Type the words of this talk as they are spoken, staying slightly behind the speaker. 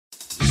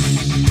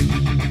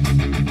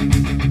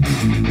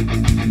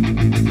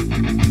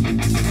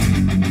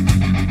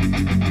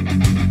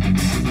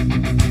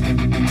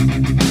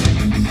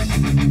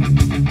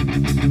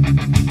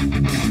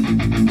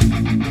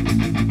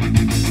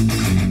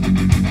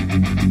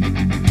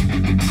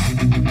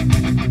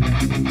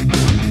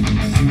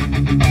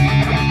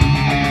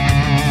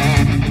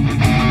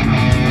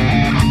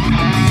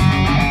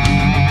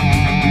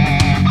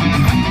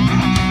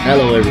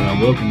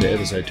welcome to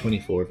episode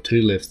 24 of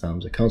Two Left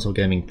Thumbs, a console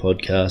gaming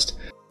podcast.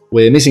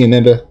 We're missing a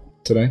member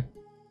today.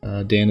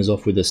 Dan is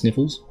off with the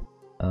sniffles.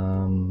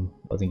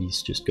 I think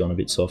he's just gone a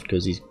bit soft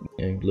because he's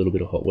a little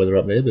bit of hot weather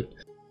up there, but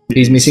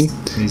he's missing.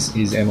 He's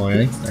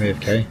MIA,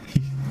 AFK,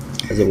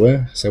 as it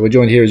were. So we're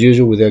joined here as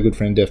usual with our good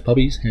friend Def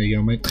Puppies. How you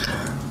going, mate?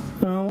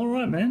 All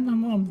right, man.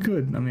 I'm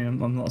good. I mean,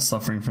 I'm not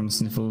suffering from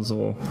sniffles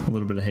or a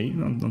little bit of heat.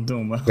 I'm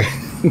doing well.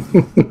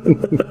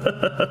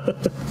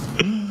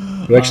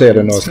 We actually had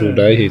a nice full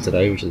day here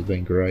today, which has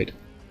been great.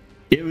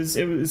 It was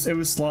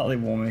slightly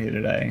warmer here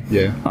today.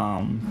 Yeah.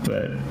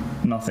 But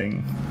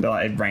nothing.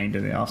 Like, it rained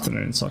in the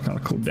afternoon, so I kind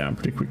of cooled down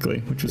pretty quickly,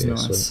 which was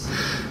nice. Sweet.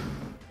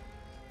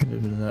 Get a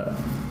bit of that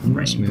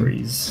rain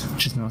breeze,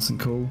 which is nice and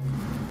cool.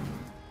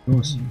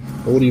 Nice.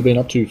 What have you been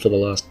up to for the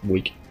last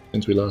week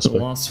since we last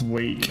spoke? Last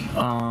week,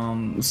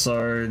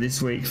 so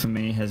this week for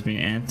me has been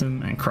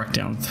Anthem and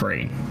Crackdown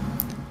 3.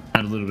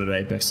 And a little bit of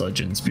Apex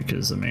Legends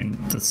because, I mean,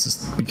 that's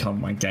just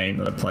become my game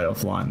that I play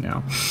offline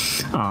now.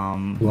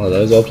 One of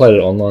those. I played it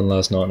online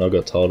last night and I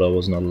got told I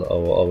was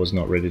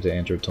not ready to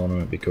enter a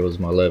tournament because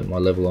my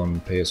level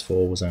on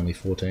PS4 was only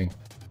 14.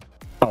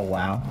 Oh,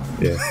 wow.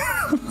 Yeah.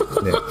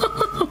 Yeah.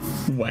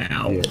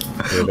 Wow. Yeah.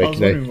 I was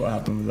wondering what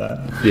happened with that.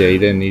 Yeah, he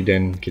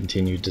then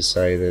continued to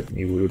say that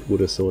he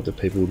would have thought that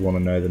people would want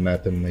to know the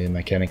map and the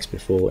mechanics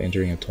before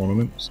entering a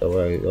tournament.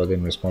 So I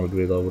then responded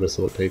with, I would have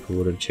thought people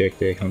would have checked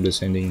their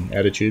condescending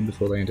attitude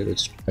before they entered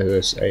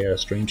a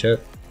stream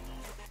chat.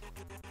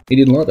 He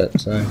didn't like that,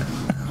 so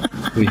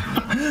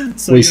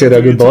we said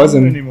our goodbyes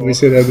and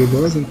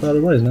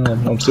parted ways. No,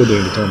 I'm still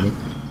doing the tournament.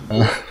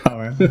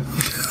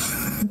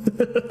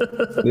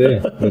 Yeah,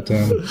 but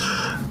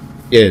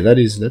yeah,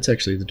 that's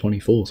actually the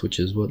 24th, which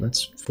is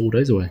that's 4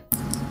 days away.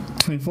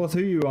 24th. Who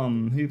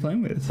you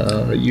playing with?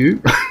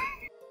 You.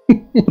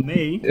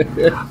 Me?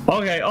 Yeah.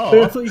 Okay.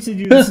 Oh, I thought you said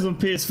this was on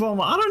PS4. I'm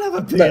like, I don't have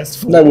a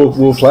PS4. No,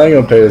 we're playing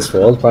on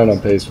PS4. I was playing on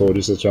PS4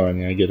 just to try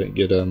and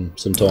get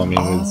some time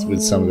in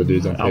with some of the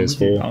dudes on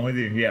PS4. I'm with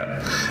you.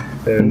 Yeah.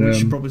 And we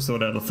should probably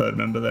sort out a third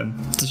member then.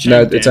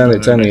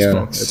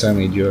 It's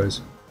only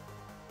duos.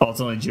 Oh, it's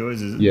only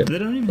duos, is it? Yeah. They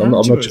don't even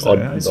have duos, I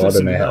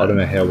don't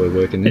know how we're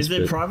working this. Is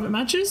there private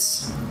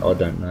matches? I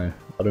don't know.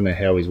 I don't know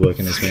how he's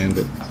working this man,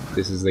 but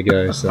this is the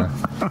go. So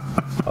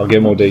I'll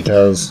get more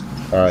details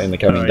in the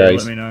coming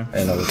days. Let me know.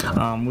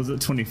 And was it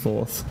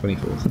 24th?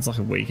 24th. It's like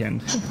a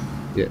weekend.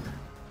 Yeah.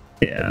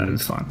 Yeah, it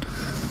was fun.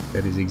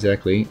 That is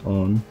exactly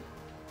on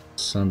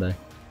Sunday.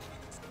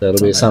 That'll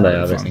be a Sunday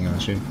harvesting, I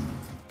assume.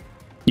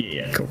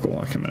 Yeah, cool.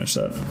 I can manage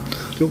that.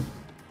 Cool.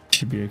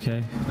 Should be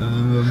okay.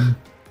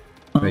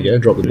 There you go,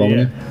 drop the bomb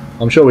there.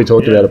 I'm sure we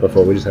talked about it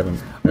before, we just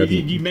haven't.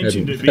 You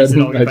mentioned it, but you said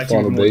I'll get back to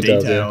you with more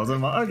details.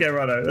 I'm like, okay,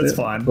 righto, that's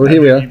fine. Well, here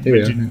we are.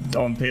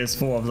 On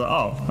PS4, I was like,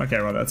 oh, okay,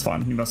 right, that's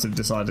fine. You must have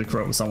decided to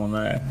corrupt with someone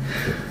there.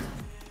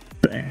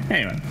 But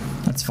anyway,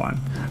 that's fine.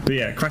 But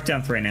yeah,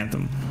 Crackdown 3 and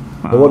Anthem.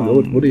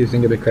 What do you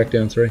think of the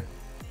Crackdown 3?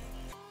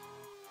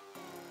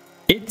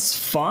 It's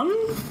fun,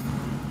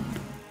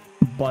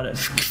 but it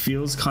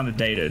feels kind of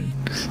dated.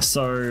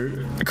 So,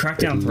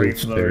 Crackdown 3,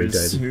 for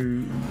those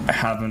who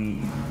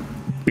haven't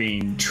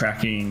been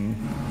tracking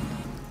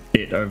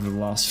it over the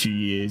last few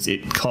years,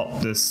 it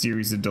copped a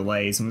series of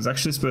delays and was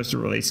actually supposed to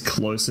release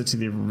closer to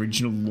the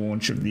original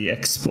launch of the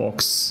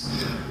Xbox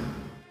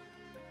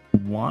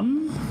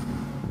One.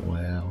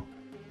 Wow.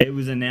 It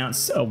was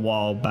announced a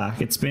while back.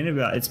 It's been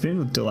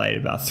delayed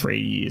about 3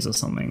 years or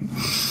something.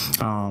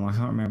 I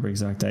can't remember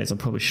exact dates. I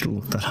probably should have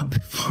looked that up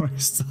before I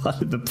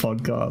started the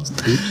podcast.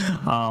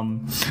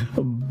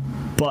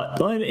 But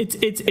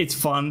it's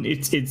fun.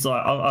 It's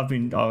like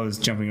I was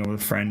jumping on with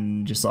a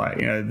friend, just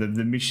like, you know,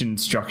 the mission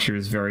structure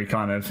is very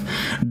kind of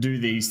do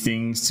these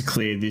things to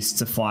clear this,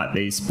 to fight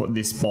this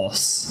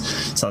boss.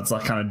 So it's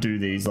like kind of do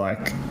these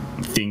like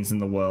things in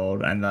the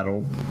world, and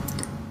that'll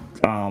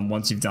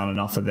once you've done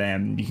enough of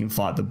them, you can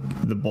fight the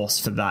boss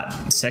for that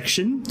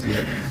section.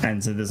 Yeah.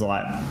 And so there's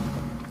like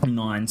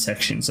 9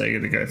 sections, so you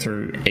got to go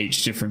through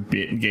each different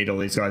bit and get all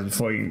these guys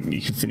before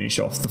you can finish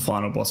off the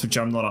final boss, which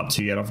I'm not up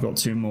to yet. I've got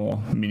 2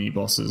 more mini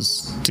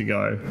bosses to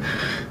go.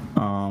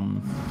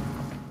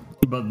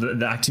 But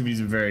the activities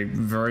are very,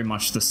 very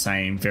much the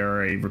same,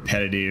 very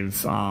repetitive.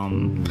 So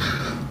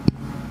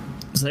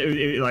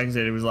like I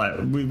said, it was like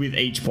with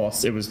each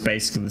boss, it was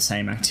basically the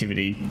same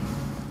activity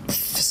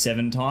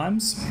 7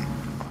 times.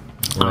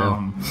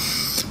 Wow.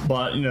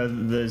 But you know,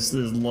 there's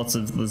lots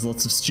of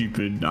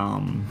stupid.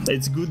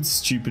 It's good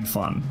stupid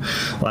fun.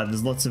 Like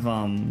there's lots of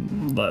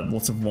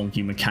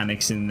wonky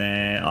mechanics in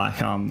there. Like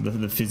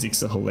the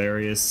physics are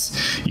hilarious.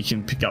 You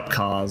can pick up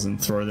cars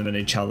and throw them at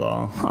each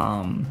other.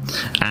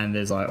 And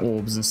there's like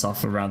orbs and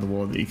stuff around the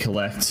world that you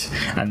collect.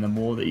 And the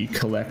more that you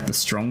collect, the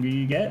stronger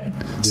you get.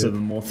 Yep. So the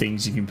more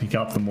things you can pick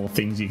up, the more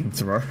things you can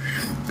throw.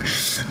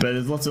 But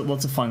there's lots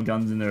of fun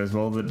guns in there as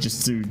well that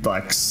just do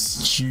like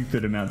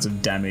stupid amounts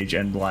of damage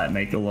and like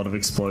make a lot of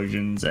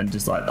explosions, and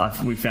just like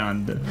we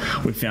found a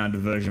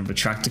version of a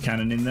tractor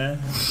cannon in there.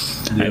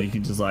 Yep. And you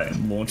can just like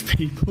launch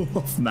people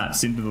off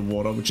maps into the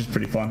water, which is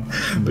pretty fun.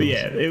 But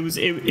yeah,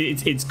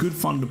 it's good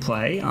fun to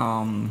play.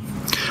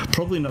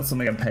 probably not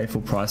something I'd pay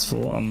full price for.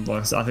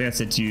 Like I think I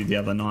said to you the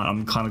other night,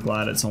 I'm kind of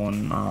glad it's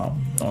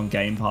on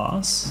Game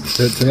Pass.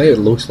 To me, it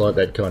looks like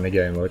that kind of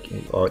game. Like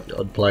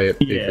I'd play it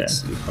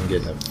if I'm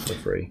getting it for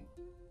free.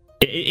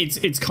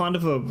 It's kind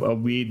of a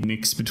weird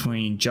mix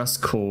between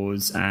Just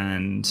Cause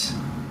and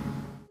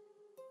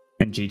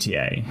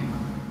GTA.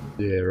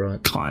 Yeah,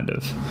 right. Kind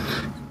of.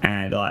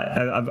 And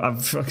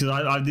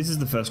this is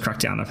the first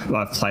Crackdown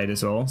I've played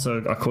as well. So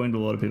according to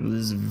a lot of people,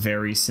 this is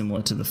very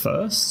similar to the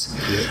first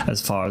as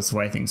far as the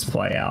way things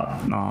play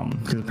out.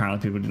 Because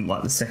apparently people didn't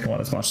like the second one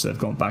as much, so they've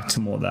gone back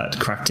to more that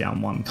Crackdown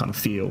 1 kind of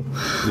feel.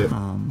 Yep.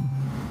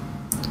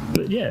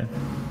 But yeah.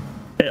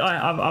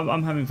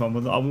 I'm having fun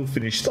with it. I will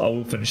finish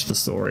the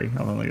story.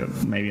 I've only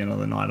got maybe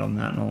another night on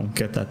that, and I'll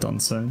get that done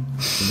soon.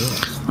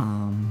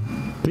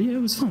 But yeah,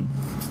 it was fun.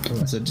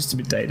 Cool. So just a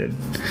bit dated.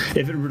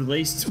 If it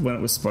released when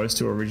it was supposed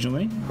to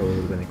originally, probably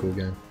would have been a cool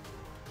game.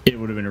 It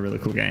would have been a really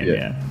cool game.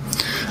 Yeah.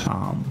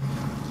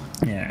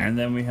 And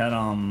then we had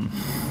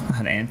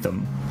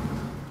Anthem,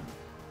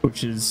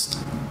 which is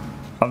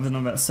I've been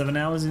about 7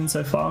 hours in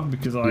so far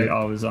because I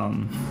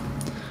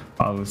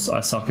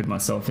suckered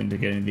myself into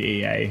getting the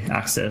EA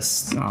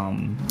Access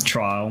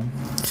trial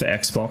for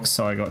Xbox,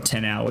 so I got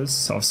 10 hours.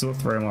 So I've still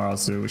got 3 more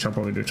hours to do, which I'll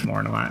probably do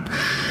tomorrow night.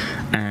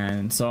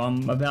 And so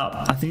I'm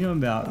about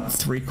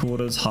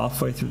 3/4,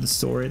 halfway through the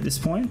story at this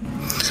point.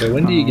 So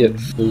when do you get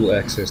full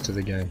access to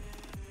the game?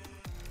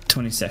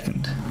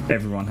 22nd.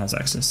 Everyone has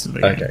access to the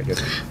game. Okay,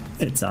 good.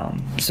 It's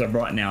so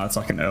right now it's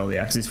like an early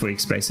access. This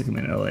week's basically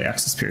an early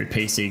access period.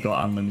 PC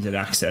got unlimited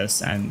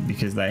access, and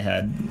because they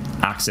had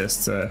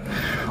access to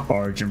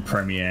Origin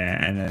Premiere,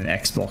 and then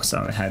Xbox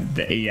had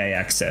the EA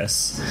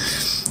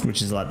access,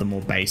 which is like the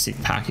more basic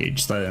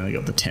package. They only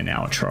got the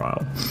 10-hour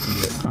trial.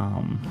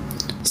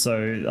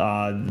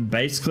 So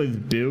basically the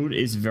build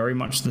is very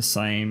much the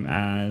same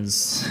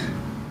as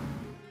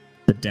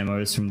the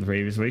demos from the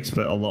previous weeks,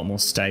 but a lot more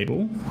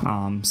stable.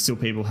 Still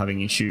people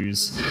having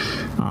issues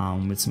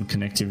with some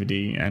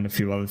connectivity and a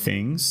few other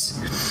things,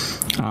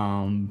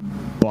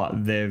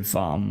 but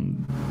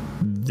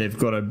they've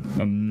got a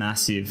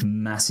massive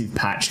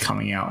patch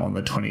coming out on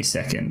the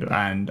 22nd,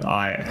 and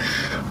I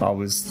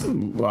was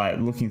like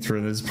looking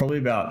through. There's probably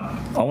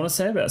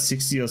about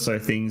 60 or so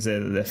things that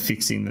they're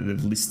fixing that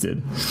they've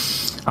listed.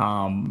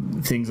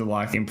 Things are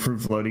like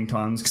improved loading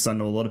times, because I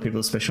know a lot of people,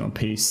 especially on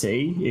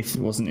PC, if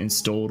it wasn't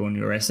installed on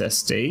your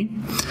SSD,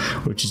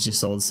 which is just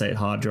solid state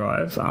hard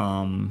drive,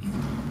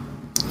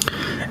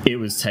 it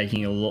was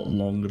taking a lot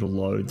longer to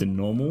load than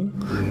normal.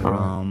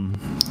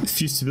 A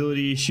few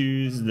stability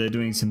issues. They're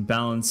doing some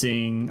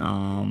balancing,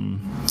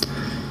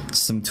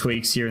 some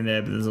tweaks here and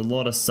there, but there's a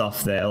lot of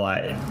stuff there.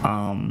 Like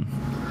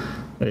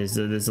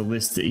there's a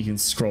list that you can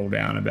scroll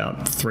down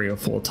about 3 or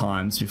 4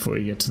 times before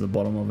you get to the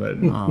bottom of it.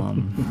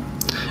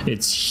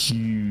 It's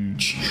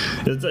huge.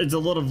 It's a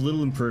lot of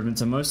little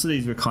improvements, and most of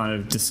these were kind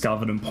of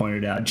discovered and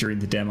pointed out during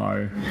the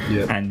demo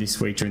and this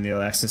week during the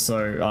early access.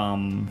 So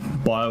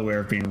BioWare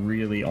have been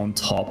really on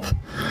top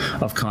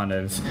of kind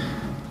of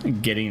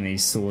getting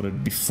these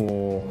sorted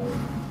before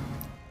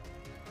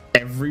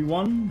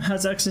everyone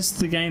has access to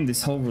the game.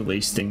 This whole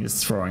release thing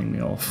is throwing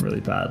me off really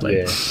badly.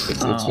 Yeah,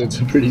 it's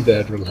a pretty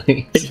bad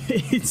release.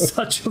 It's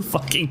such a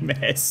fucking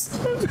mess.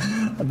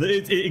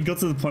 It got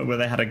to the point where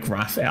they had a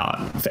graph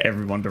out for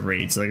everyone to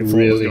read, so they could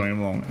follow what was going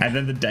along, and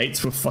then the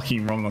dates were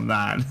fucking wrong on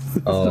that.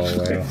 Oh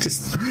wow!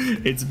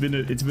 It's been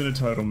a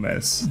total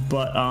mess.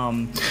 But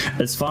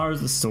as far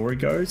as the story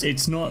goes,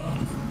 it's not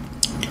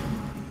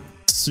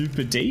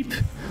super deep.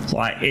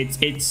 Like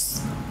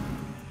it's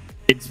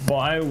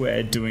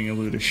BioWare doing a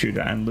looter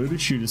shooter, and looter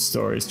shooter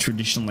stories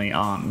traditionally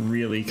aren't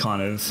really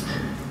kind of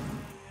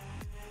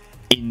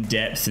in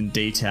depth and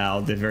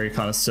detailed. They're very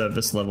kind of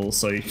surface level,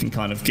 so you can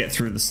kind of get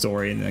through the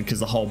story, and then because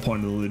the whole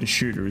point of the looter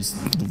shooter is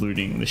the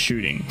looting and the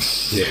shooting.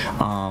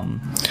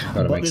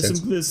 But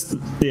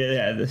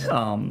there's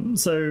some,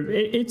 so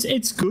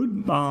it's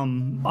good. I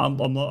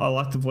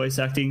like the voice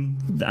acting.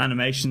 The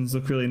animations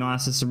look really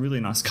nice. There's some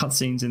really nice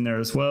cutscenes in there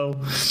as well.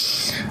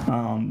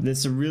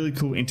 There's some really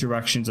cool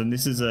interactions, and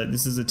this is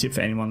a tip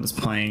for anyone that's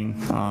playing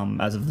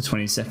as of the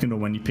 22nd or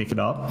when you pick it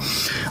up.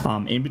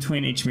 In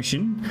between each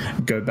mission,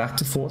 go back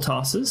to Fort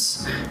Tarsus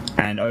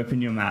and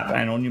open your map,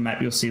 and on your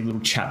map you'll see little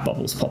chat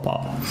bubbles pop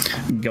up.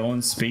 Go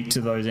and speak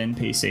to those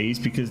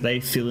NPCs, because they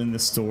fill in the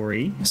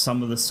story,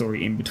 some of the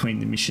story in between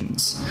the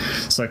missions.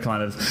 So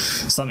kind of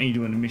something you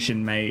do in a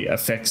mission may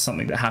affect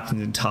something that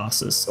happens in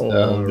Tarsus, or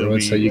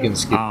so you can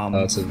skip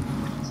parts of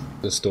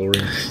the story.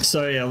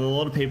 So yeah, a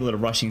lot of people that are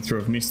rushing through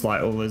have missed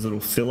like all those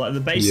little filler. The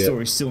base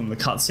story is still in the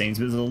cutscenes, but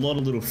there's a lot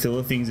of little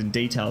filler things and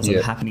details that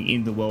are happening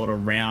in the world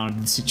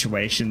around the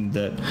situation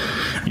that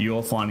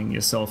you're finding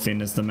yourself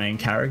in as the main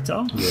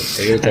character. Yeah,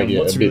 so it'll take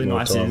you a bit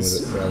more time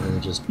with it rather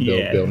than just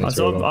building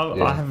through it.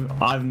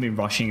 I haven't been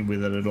rushing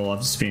with it at all.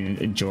 I've just been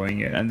enjoying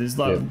it, and there's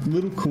like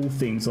little cool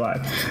things,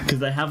 like because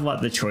they have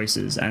like the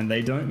choices, and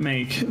they don't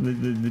make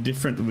the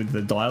different with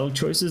the dialogue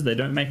choices. They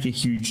don't make a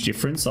huge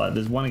difference. Like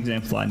there's one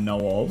example I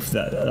know of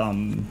that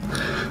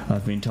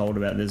I've been told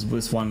about. There's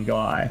this one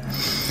guy,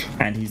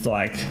 and he's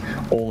like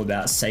all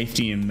about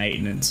safety and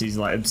maintenance. He's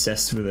like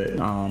obsessed with it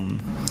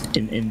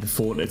in the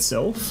fort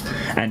itself,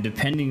 and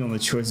depending on the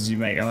choices you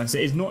make, like I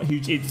said, it's not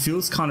huge. It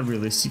feels kind of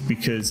realistic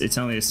because it's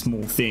only a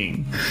small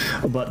thing,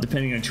 but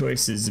depending on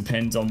choices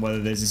depends on whether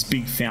there's this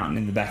big fountain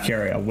in the back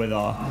area,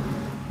 whether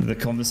the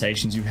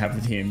conversations you have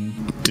with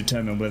him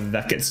determine whether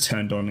that gets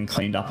turned on and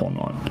cleaned up or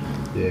not.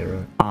 Yeah,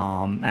 right.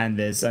 And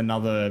there's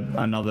another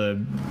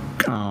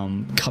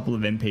couple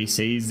of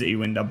NPCs that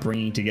you end up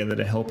bringing together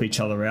to help each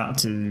other out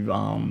to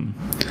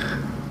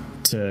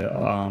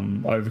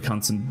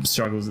overcome some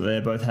struggles that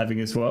they're both having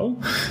as well.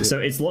 Yeah. So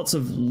it's lots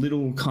of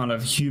little kind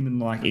of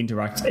human-like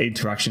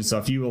interactions. So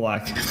if you were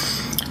like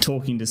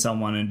talking to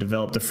someone and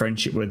developed a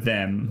friendship with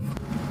them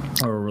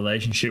or a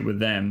relationship with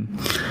them,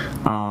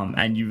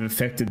 and you've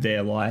affected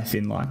their life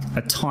in like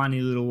a tiny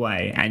little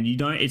way, and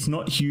it's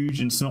not huge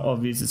and it's not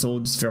obvious, it's all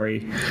just very,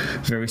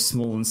 very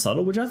small and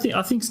subtle, which I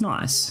think's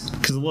nice,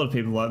 because a lot of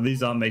people like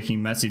these are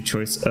making massive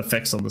choice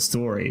effects on the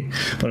story,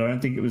 but I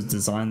don't think it was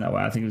designed that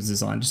way. I think it was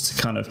designed just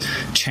to kind of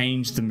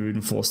change the mood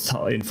in Fort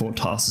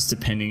Tarsis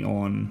depending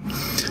on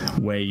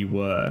where you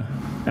were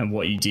and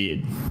what you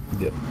did.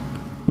 Yep.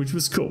 Which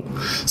was cool.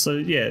 So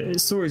yeah, the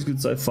story's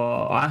good so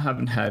far. I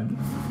haven't had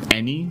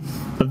any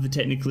of the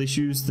technical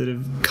issues that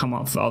have come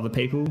up for other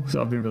people, so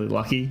I've been really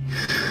lucky.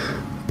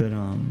 But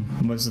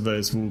most of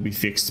those will be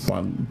fixed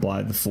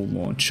by the full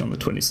launch on the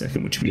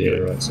 22nd, which will be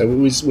good. Right. So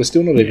we're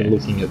still not even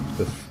looking at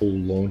the full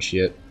launch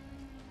yet,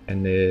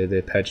 and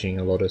they're patching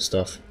a lot of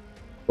stuff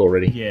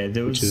already. Yeah,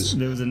 there was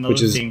another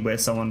thing where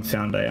someone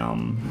found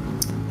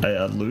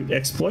a loot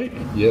exploit.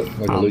 Yep,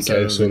 like a loot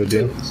cave sort of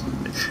deal.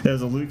 There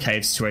was a loot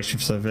cave situation.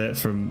 So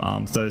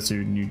from those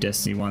who knew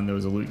Destiny 1, there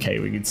was a loot cave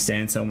where you could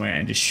stand somewhere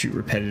and just shoot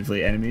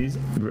enemies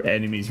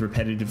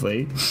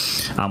repetitively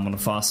on a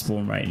fast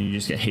spawn rate, and you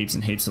just get heaps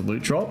and heaps of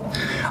loot drop.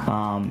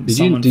 Did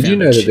you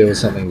know that there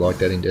was something like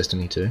that in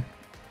Destiny 2?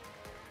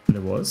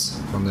 There was?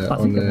 On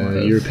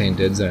the European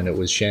Dead Zone, it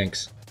was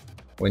Shanks.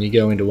 When you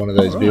go into one of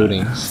those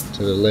buildings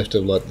to the left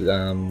of like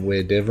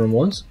where Devrim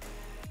was,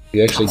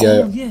 you actually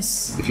go.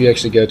 Yes. If you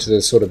actually go to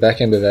the sort of back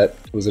end of that,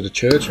 was it a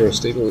church or a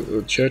steeple,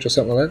 a church or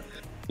something like that?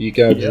 You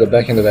go to the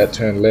back end of that,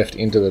 turn left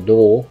into the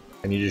door,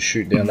 and you just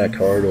shoot down that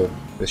corridor.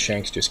 The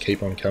Shanks just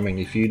keep on coming.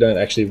 If you don't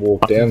actually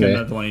walk down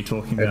there, the one you're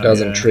talking about, it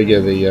doesn't trigger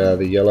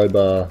the yellow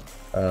bar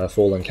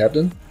fallen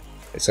captain.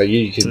 So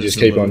you can just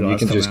keep on. You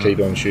can just keep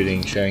on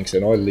shooting Shanks,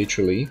 and I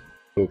literally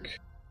took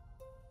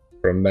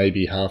from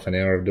maybe half an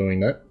hour of doing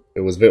that.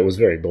 It was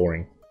very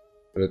boring.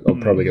 But I'll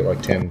probably get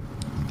like 10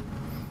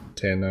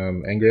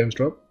 engrams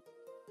drop.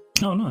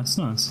 Oh, nice.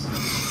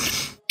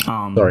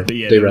 Sorry, but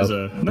yeah, derailed.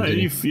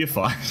 You're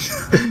fine.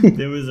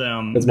 there was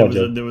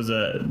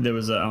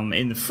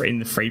in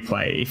the free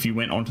play, if you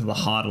went onto the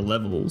harder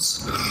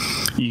levels,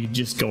 you could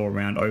just go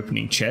around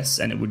opening chests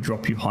and it would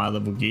drop you high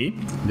level gear.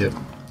 Yep.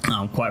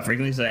 Quite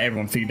frequently, so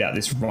everyone figured out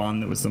this run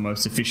that was the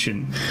most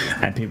efficient,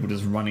 and people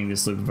just running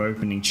this loop of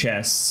opening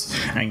chests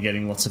and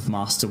getting lots of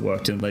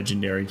masterworked and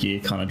legendary gear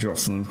kind of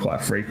dropped from them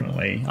quite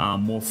frequently,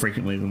 more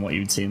frequently than what you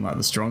would see in like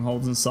the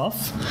strongholds and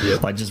stuff.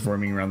 Yep. Like just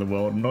roaming around the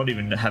world, not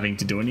even having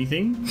to do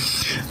anything,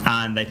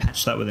 and they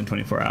patched that within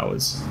 24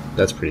 hours.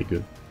 That's pretty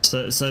good.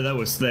 So that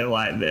was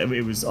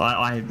it was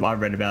I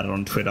read about it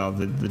on Twitter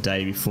the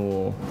day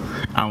before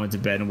I went to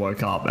bed and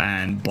woke up,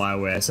 and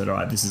BioWare said,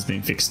 alright, this has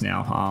been fixed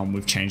now.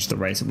 We've changed the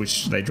rate at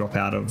which they drop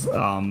out of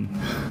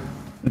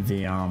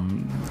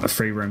the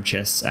free roam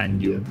chests,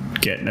 and you're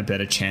getting a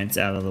better chance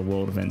out of the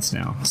world events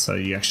now. So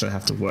you actually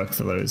have to work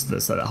for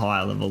that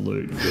higher level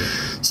loot. Yeah.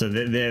 So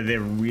they're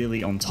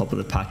really on top of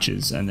the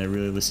patches, and they're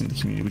really listening to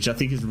the community, which I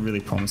think is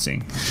really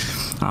promising.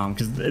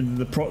 Because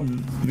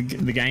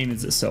the game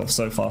is itself,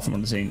 so far from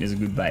what I've seen, is a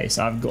good base.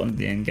 I haven't gotten to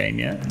the end game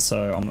yet,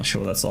 so I'm not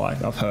sure what that's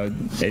like. I've heard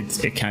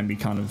it can be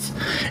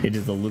it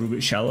is a little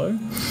bit shallow,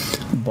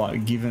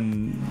 but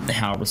given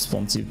how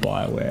responsive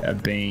BioWare are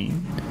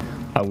being,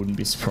 I wouldn't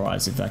be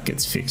surprised if that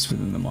gets fixed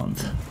within the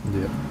month.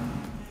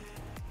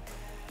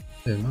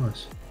 Yeah,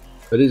 nice.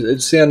 But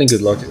it's sounding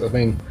good. Like, I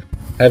mean,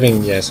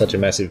 having such a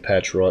massive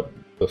patch right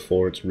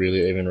before it's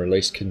really even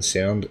released can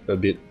sound a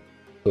bit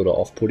sort of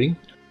off-putting.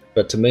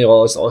 But to me,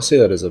 I see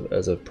that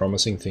as a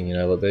promising thing. You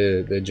know, like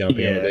they're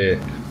jumping on,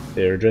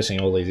 they're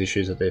addressing all these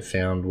issues that they've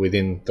found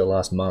within the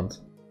last month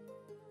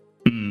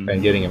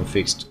and getting them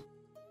fixed,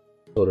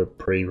 sort of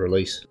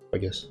pre-release, I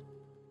guess.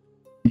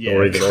 Yeah.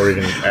 Or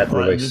even at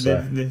release.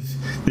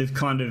 They've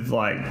kind of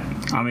like,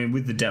 I mean,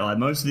 with the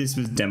most of this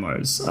was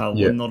demos. Not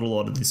a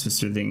lot of this was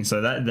through things.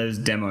 So those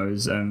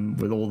demos,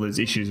 with all those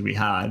issues we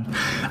had,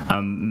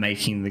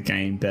 making the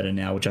game better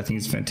now, which I think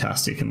is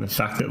fantastic. And the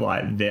fact that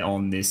like they're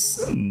on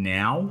this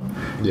now,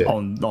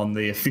 on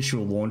the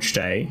official launch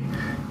day,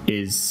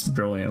 is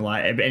brilliant.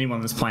 Like anyone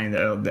that's playing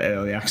the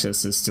early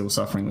access is still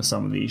suffering with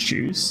some of the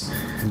issues.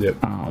 Yep.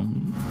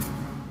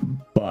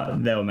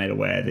 But they were made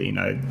aware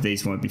that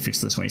these won't be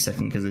fixed on the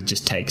 22nd because it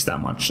just takes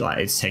that much. Like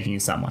it's taking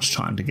us that much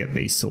time to get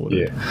these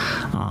sorted.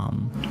 Yeah.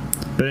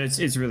 But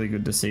it's really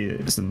good to see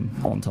them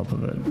on top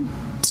of it.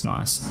 It's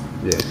nice.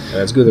 Yeah,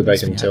 and it's good that they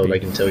Makes can me tell. happy. They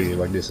can tell you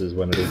like this is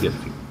when it'll get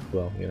fixed.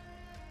 Well, you know.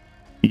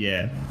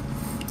 Yeah.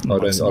 I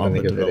Like some don't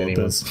think other I've had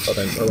anyone. developers. I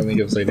don't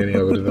think I've seen any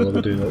other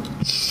developer do that.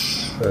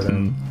 But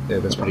yeah,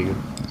 that's pretty good.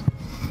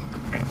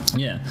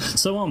 Yeah.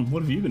 So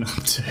what have you been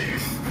up to?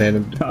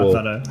 And I well,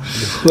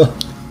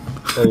 thought,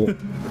 well,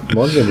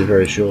 mine's going to be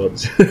very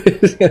short.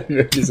 It's going to be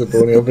very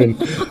disappointing. I've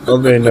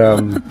been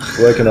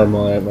working on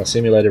my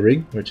simulator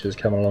rig, which is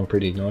coming along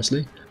pretty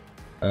nicely.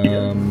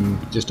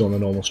 Just on the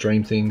normal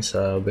stream thing.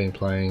 So I've been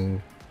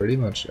playing pretty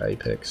much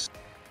Apex.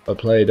 I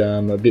played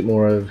a bit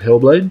more of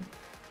Hellblade.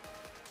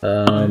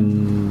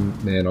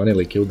 Man, I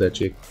nearly killed that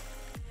chick.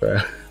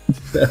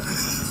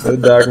 The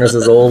darkness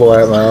is all the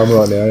way up my arm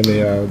right now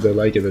in the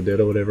Lake of the Dead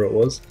or whatever it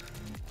was.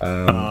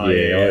 I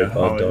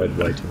died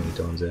way too many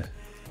times there.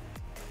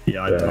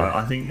 yeah,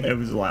 I think it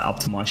was like up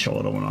to my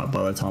shoulder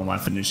by the time I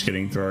finished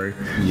getting through.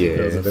 Yeah,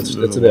 There was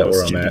that's a about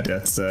where I'm stupid at.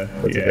 deaths there.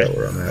 That's Yeah. about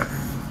where I'm at.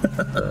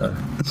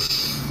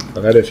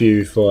 I've had a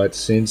few fights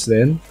since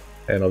then,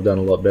 and I've done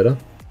a lot better.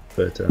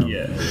 But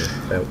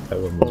that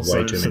one was Also,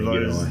 way too many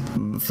given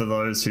away. for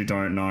those who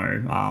don't know,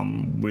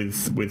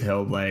 with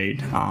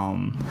Hellblade,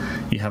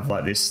 you have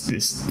like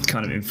this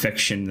kind of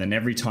infection. Then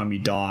every time you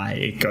die,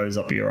 it goes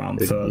up your arm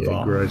further.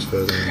 Yeah, it grows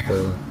further and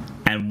further.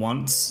 And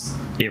once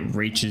it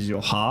reaches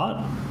your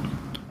heart,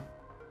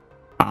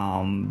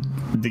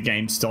 the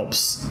game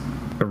stops,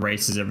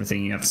 erases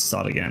everything. You have to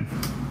start again.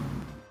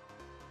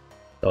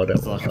 I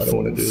It's like a don't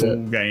want to do full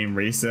that. game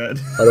reset.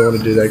 I don't want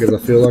to do that because I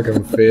feel like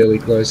I'm fairly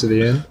close to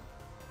the end.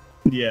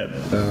 Yeah.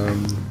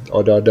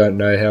 I don't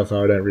know how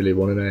far. I don't really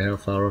want to know how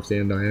far off the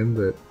end I am,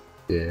 but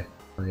yeah,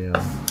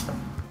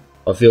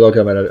 I feel like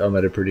I'm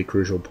at a pretty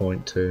crucial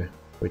point too,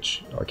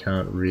 which I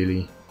can't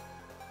really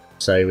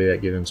say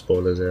without giving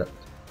spoilers out.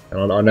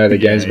 And I know the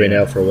game's been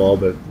out for a while,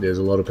 but there's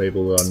a lot of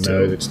people that I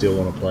know that still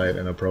want to play it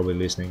and are probably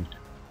listening,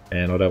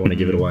 and I don't want to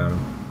give it away on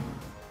them.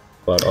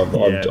 But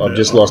I've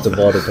just lost a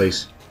vital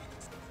piece,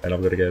 and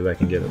I've got to go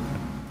back and get it.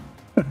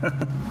 So if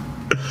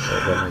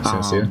that makes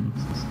sense, yeah.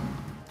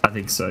 I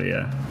think so,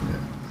 yeah.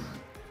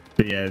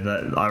 But yeah,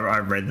 I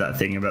read that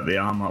thing about the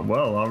arm. Like,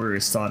 well, I'll be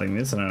restarting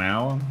this in an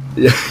hour.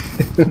 Yeah.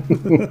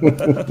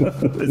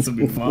 This will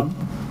be fun.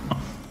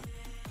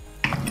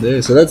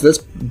 Yeah, so that's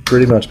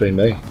pretty much been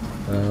me.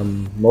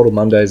 Model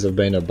Mondays have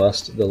been a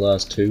bust the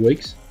last 2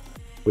 weeks,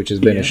 which has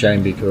been a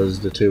shame because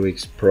the 2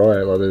 weeks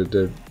prior, like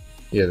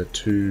the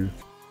two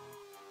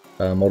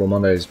Model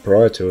Mondays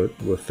prior to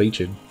it were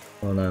featured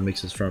on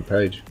Mix's front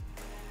page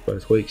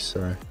both weeks.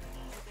 So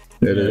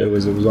it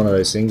was one of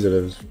those things that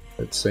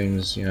it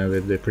seems, you know,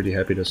 they're pretty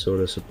happy to sort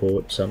of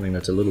support something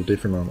that's a little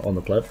different on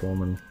the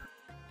platform, and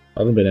I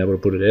haven't been able to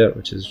put it out,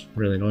 which is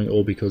really annoying,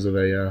 all because of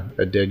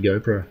a dead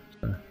GoPro.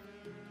 So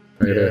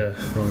I gotta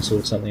try and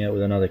sort something out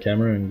with another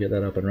camera and get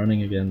that up and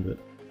running again, but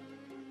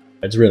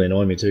it's really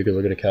annoying me too because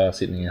I've got a car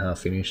sitting here half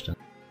finished. And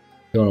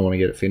I don't want to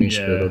get it finished,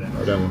 but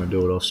I don't want to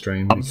do it off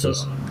stream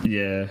because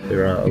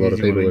there are a lot of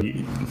people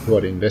who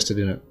are invested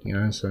in it, you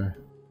know. So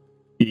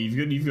yeah,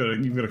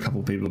 you've got a couple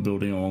of people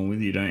building along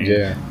with you, don't you?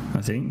 yeah, I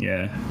think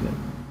yeah.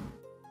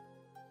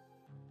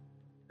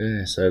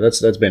 So that's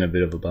been a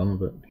bit of a bummer,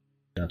 but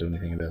can't do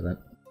anything about that.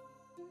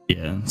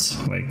 Yeah, that's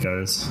the way it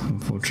goes,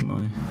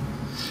 unfortunately.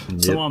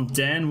 Yep. So,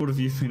 Dan, what have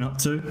you been up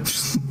to?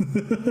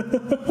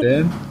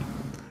 Dan?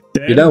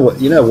 Dan? You know what?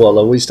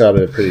 Like, we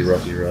started pretty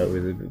rocky, right,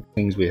 with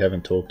things we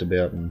haven't talked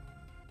about and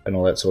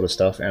all that sort of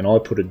stuff. And I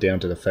put it down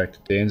to the fact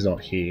that Dan's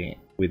not here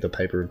with the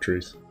paper of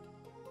truth.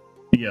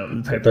 Yeah,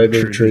 the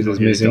paper of truth is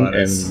missing,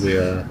 and we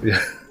are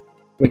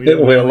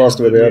we're lost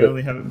without it.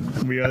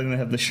 We only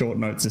have the short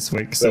notes this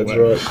week, so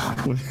we're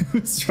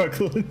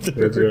struggling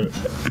through.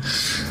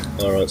 That's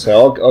right. All right,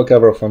 so I'll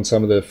cover off on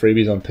some of the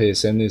freebies on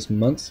PSN this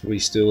month. We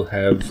still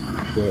have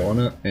For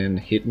Honor and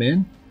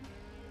Hitman.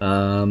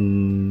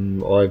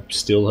 I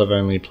still have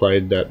only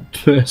played that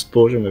first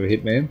portion of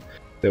Hitman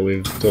that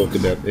we've talked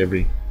about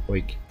every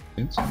week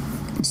since.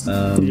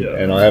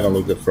 And I haven't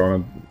looked at For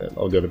Honor.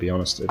 I've got to be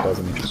honest, it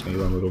doesn't interest me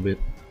one little bit.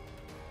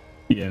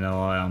 Yeah,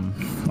 no, I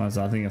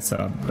think I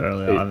said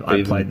earlier.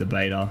 I played the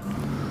beta.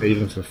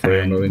 Even for free,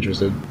 I'm not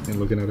interested in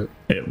looking at it.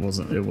 It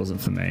wasn't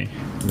for me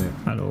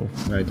at all.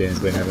 No, Dan's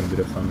been having a bit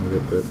of fun with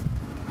it, but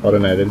I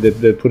don't know.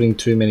 They're putting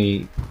too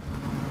many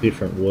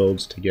different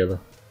worlds together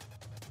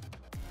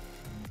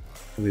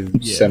with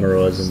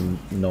samurais and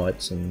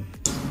knights and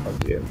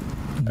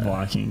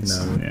Vikings.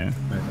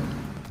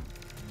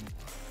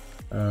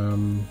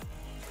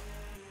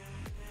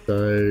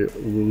 So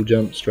we'll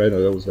jump straight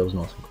on. That was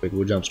nice and quick.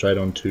 We'll jump straight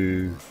on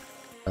to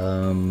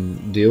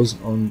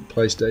deals on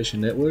PlayStation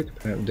Network.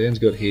 Apparently Dan's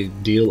got here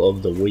Deal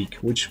of the Week,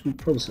 which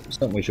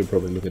something we should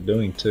probably look at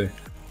doing too.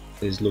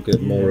 Is look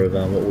at more of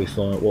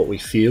what we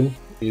feel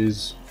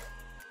is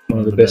one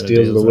of the best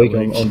deals of the week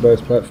on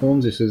both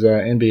platforms. This is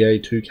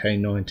NBA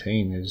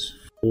 2K19 is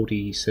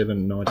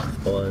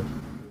 $47.95.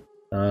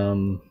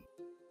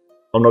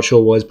 I'm not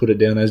sure why he's put it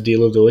down as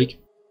Deal of the Week.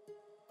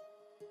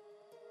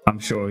 I'm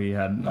sure he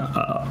had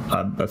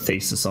a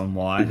thesis on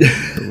why.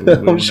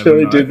 I'm sure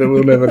he did, but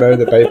we'll never know.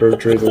 The paper of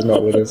truth is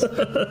not with us.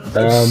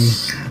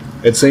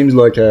 It seems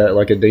like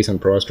a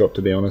decent price drop,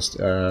 to be honest.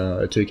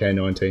 A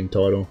 2K19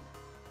 title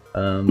for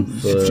under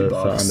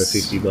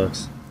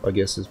 $50, I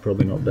guess, is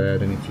probably not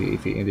bad. And if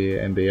you're into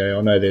NBA,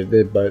 I know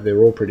they're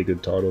all pretty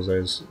good titles.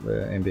 Those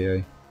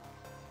NBA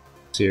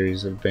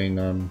series have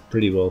been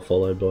pretty well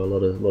followed by a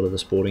lot of the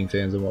sporting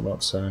fans and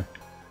whatnot. So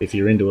if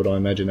you're into it, I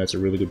imagine that's a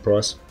really good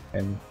price,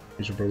 and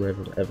you should probably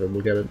have a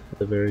look at it at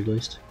the very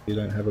least if you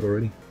don't have it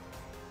already.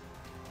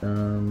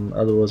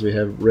 Otherwise, we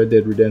have Red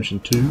Dead Redemption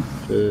 2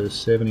 for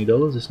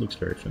 $70. This looks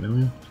very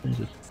familiar.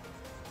 Jesus.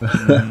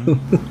 I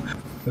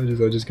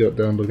just got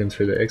done looking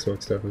through the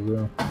Xbox stuff as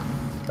well.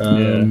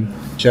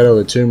 Shadow of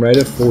the Tomb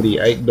Raider,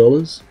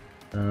 $48.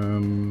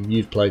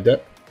 You've played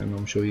that, and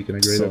I'm sure you can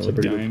agree that's a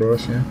pretty good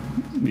price.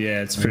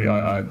 Yeah, it's pretty.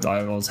 I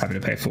was happy to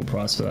pay full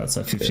price for that,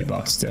 so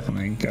 $50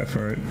 definitely go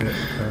for it.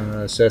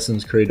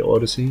 Assassin's Creed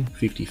Odyssey,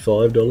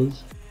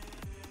 $55.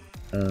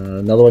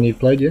 Another one you've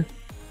played, yeah?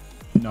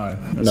 No,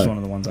 that's one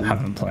of the ones I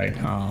haven't played.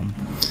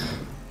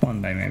 One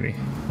day maybe.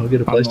 I'll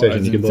get a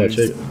PlayStation. You can buy it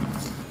cheap.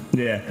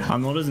 Yeah,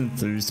 I'm not as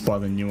enthused by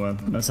the newer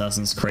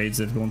Assassin's Creeds.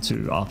 They've gone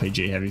too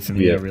RPG heavy for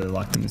me. I really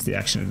like them as the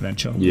action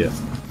adventure. Yeah,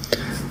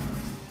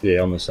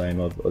 I'm the same.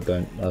 I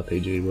don't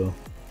RPG well.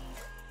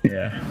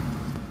 Yeah.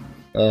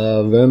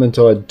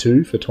 Vermintide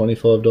 2 for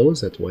 $25.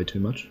 That's way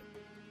too much.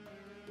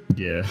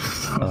 Yeah.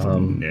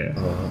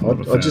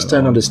 I just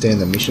don't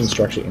understand the mission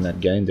structure in that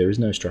game. There is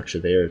no structure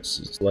there.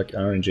 It's like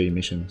RNG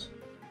missions.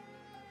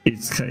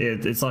 It's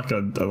like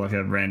a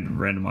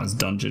randomized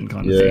dungeon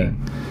kind of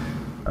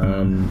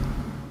thing.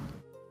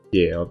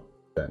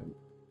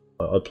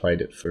 I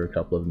played it for a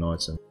couple of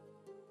nights and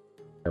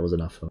that was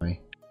enough for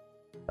me.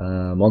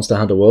 Monster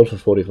Hunter World for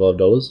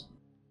 $45.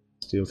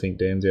 Still think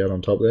Dan's out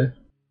on top there.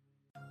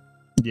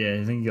 Yeah,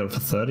 I think you got it for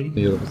 30.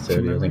 You got it for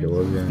 30, I think it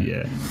was.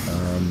 Yeah.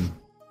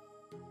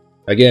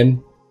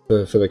 Again,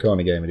 for the kind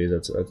of game it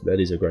is, that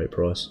is a great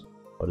price.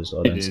 I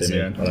don't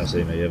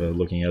see me ever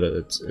looking at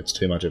it. It's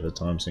too much of a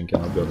time sink,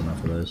 and I've got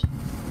enough of those.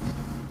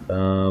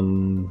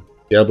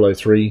 Diablo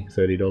 3,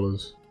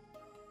 $30,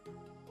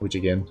 which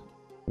again,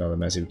 another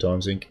massive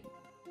time sink.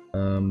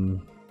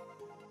 I'm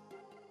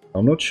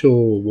not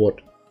sure what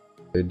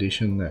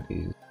edition that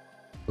is.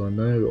 I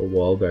know a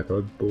while back I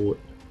bought,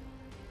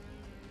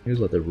 it was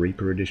like the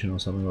Reaper edition or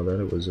something like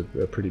that. It was a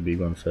pretty big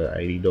one for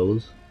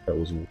 $80. That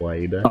was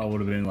way back. Oh, it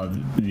would have been like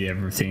the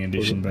Everything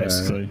edition,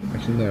 basically.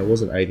 Actually, no, it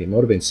wasn't 80. It might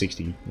have been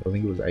 60. I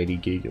think it was 80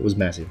 gig. It was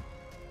massive.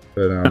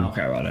 But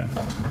okay, right.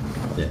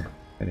 Yeah.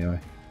 Anyway,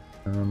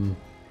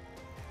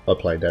 I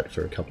played that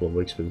for a couple of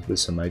weeks with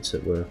some mates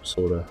that were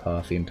sort of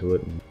half into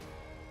it, and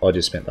I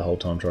just spent the whole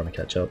time trying to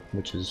catch up,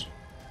 which is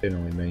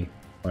generally me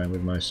playing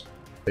with most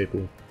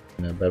people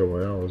in a battle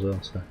royale as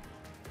well. So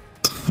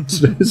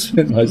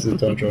spent most of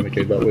the time trying to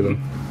keep up with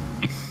them.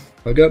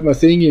 I got my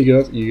thing. You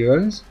guys?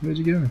 Where'd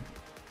you go?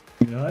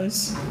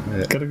 Nice.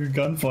 Yeah. Got a good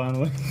gun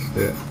finally.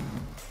 Yeah.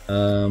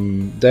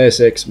 Deus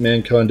Ex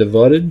Mankind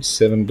Divided,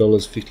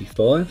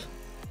 $7.55.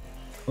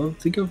 I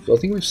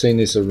think we've seen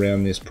this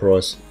around this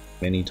price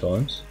many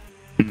times.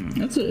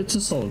 It's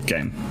a solid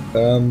game.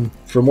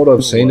 From what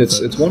I've seen,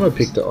 it's one I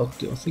picked up.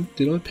 I think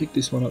did I pick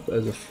this one up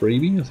as a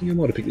freebie? I think I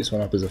might have picked this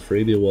one up as a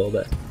freebie a while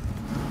back.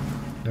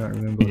 I don't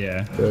remember.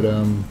 Yeah. But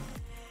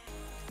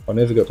I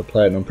never got to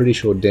play it, and I'm pretty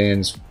sure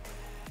Dan's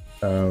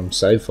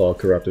save file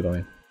corrupted on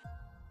him.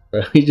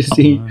 He just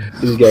gave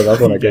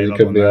up on it because he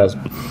couldn't be asked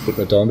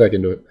putting the time back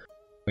into it.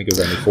 I think it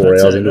was only 4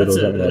 hours into it or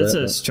something like that. It's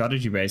a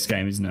strategy-based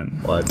game, isn't it?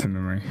 From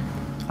memory.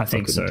 I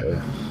think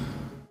so.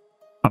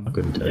 I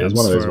couldn't tell you. It was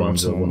one of those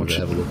ones I wanted to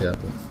have a look at.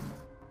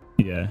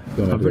 Yeah.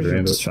 I'm pretty sure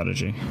it's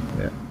strategy.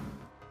 Yeah.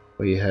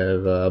 We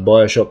have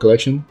Bioshock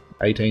Collection,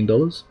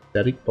 $18.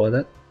 Static, buy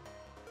that.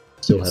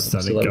 Still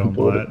haven't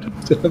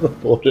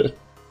bought it.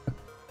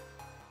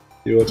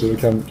 You want to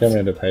come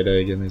around to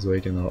payday again this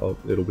week and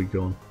it'll be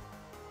gone.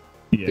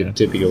 Yeah.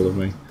 Typical of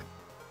me.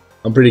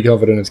 I'm pretty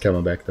confident it's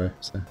coming back though.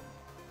 So,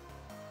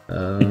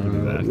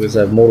 let's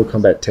have Mortal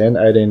Kombat 10,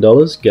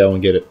 $18. Go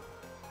and get it.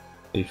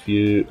 If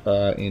you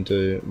are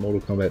into Mortal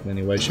Kombat in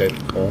any way, shape,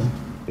 or form,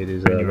 it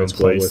is. And you're on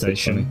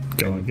PlayStation,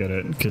 go and get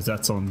it because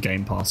that's on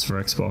Game Pass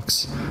for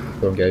Xbox.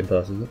 It's on Game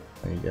Pass, is it?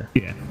 There you go.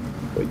 Yeah.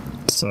 Sweet.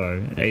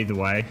 So either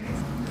way,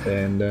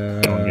 and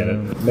go and get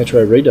it.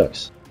 Metro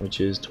Redux,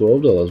 which is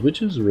 $12.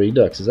 Which is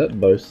Redux? Is that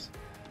both?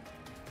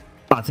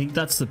 I think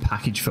that's the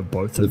package for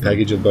both of them. The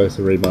package of both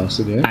are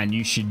remastered, yeah. And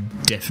you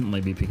should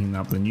definitely be picking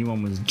up. The new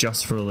one was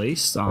just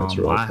released. That's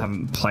right. I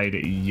haven't played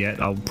it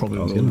yet. I'll probably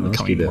will in the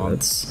coming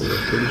months. Yeah,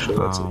 pretty sure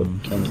that's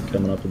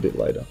coming up a bit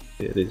later.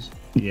 Yeah, it is.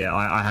 yeah,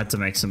 I had to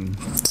make some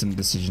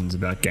decisions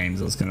about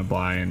games I was going to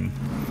buy, and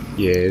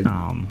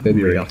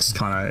February. Redux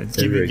kind of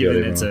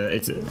given it's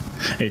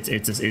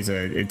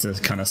a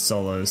kind of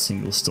solo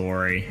single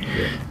story.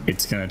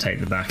 It's going to take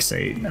the back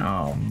seat.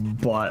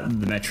 But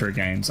the Metro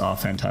games are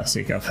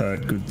fantastic. I've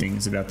heard good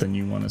things about the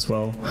new one as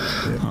well.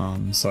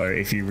 So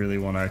if you really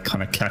want to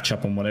kind of catch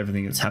up on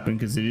everything that's happened,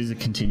 because it is a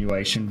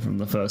continuation from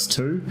the first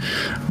two,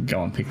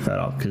 go and pick that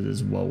up because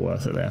it's well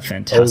worth it. They're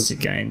fantastic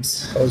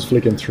games. I was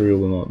flicking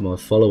through my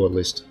follower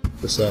list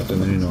this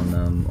afternoon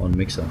on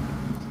Mixer,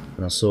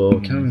 and I saw,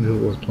 I can't remember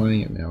who it was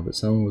playing it now, but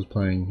someone was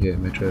playing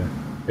Metro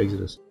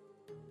Exodus,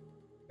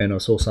 and I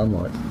saw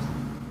sunlight.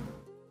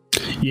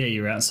 Yeah,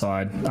 you're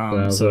outside.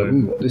 So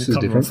like, this is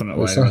different.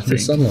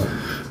 There's sunlight.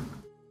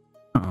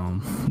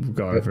 We'll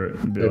go over it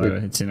a bit later.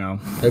 It's in our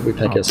hope we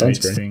pack our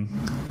sunscreen thing.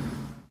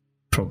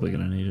 Probably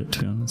gonna need it, to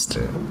be honest.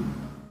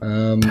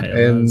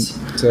 And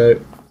so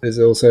there's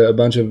also a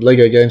bunch of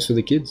Lego games for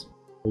the kids,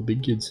 or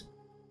big kids,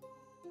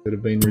 that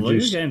have been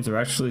reduced. Lego games are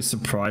actually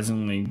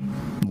surprisingly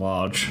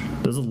large.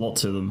 There's a lot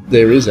to them.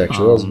 There is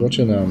actually. I was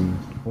watching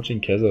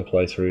Keza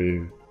play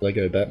through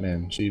Lego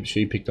Batman.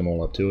 She picked them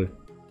all up too.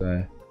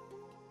 So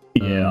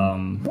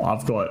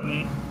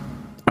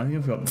I think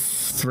I've got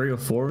 3 or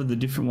 4 of the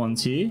different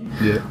ones here.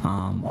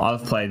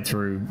 I've played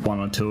through 1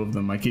 or 2 of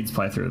them. My kids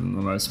play through them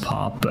the most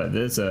part, but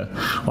there's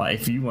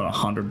if you want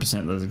 100%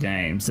 of those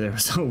games,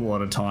 there's a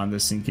lot of time to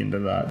sink into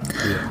that.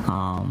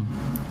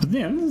 But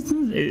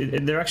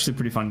they're actually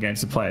pretty fun games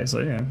to play,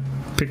 so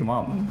pick them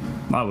up.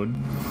 I would.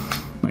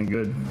 They're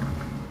good.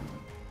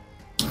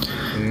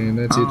 And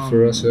that's it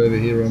for us over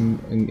here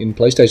in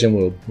PlayStation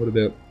World. What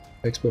about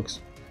Xbox?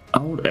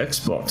 Old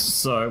Xbox.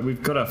 So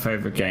we've got our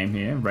favourite game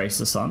here, Race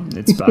the Sun.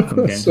 It's back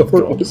on Games with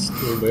Gold. I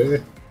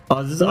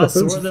saw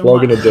them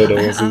flogging a dead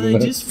horse, are they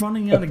just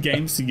running out of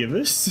games to give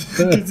us?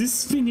 Because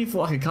this has been here for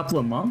like a couple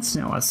of months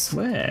now, I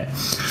swear.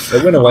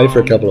 They went away for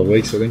a couple of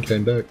weeks, and then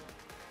came back.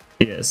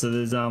 Yeah, so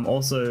there's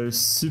also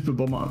Super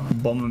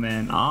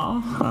Bomberman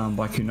R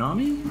by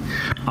Konami.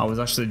 I was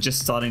actually just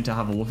starting to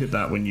have a look at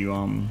that when you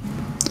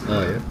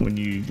when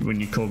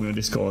you called me on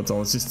Discord. So I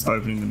was just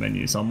opening the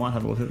menu, so I might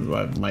have a look at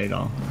that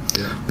later.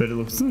 But it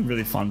looks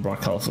really fun,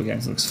 bright, colourful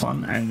games. It looks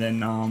fun. And then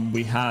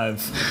we've got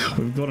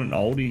an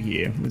oldie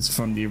here. It's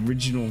from the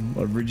original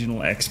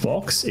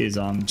Xbox. Is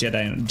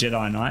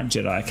Jedi Knight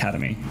Jedi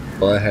Academy.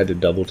 I had to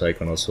double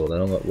take when I saw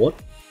that. I'm like, what?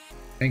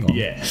 Hang on.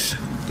 Yeah,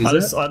 I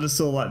just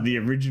saw like the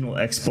original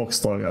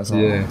Xbox logo. I was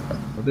like,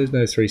 well, there's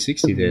no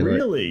 360 there.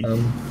 Really?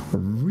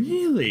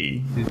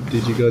 Really?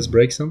 Did you guys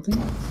break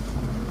something?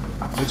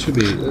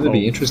 That'd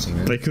be interesting,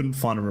 man. They couldn't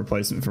find a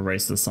replacement for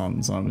Race the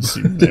Sun, so I'm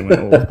assuming they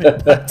went all the way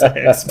back to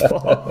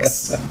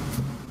Xbox.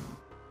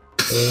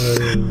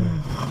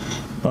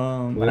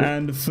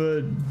 And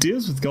for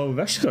deals with gold, we've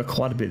actually got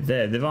quite a bit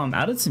there. They've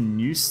added some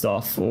new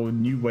stuff or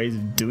new ways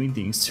of doing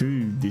things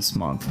to this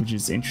month, which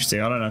is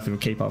interesting. I don't know if it'll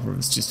keep up or if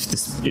it's just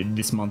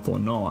this month or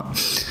not.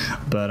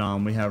 But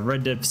we have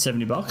Red Dead for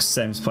 $70,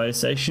 same as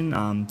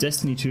PlayStation.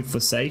 Destiny 2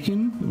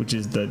 Forsaken, which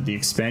is the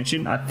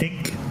expansion. I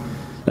think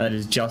that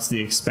is just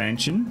the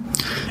expansion,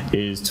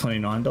 is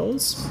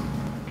 $29.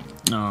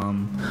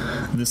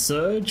 The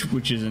Surge,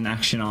 which is an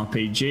action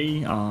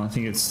RPG, I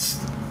think it's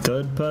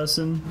third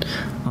person,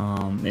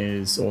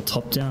 or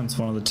top down. It's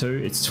one of the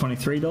two. It's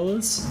 $23.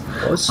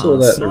 I saw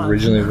that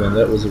originally when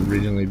that was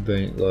originally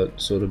being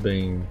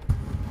being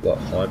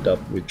hyped up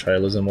with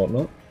trailers and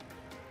whatnot.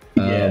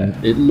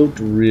 It looked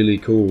really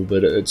cool,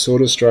 but it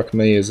sort of struck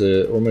me as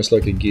almost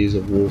like a Gears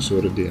of War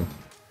sort of deal.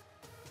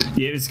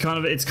 Yeah, it's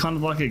kind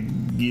of like a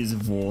Gears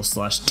of War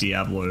 /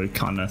 Diablo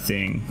kind of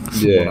thing,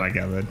 from what I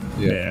gathered.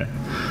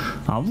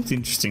 Looked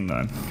interesting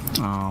though.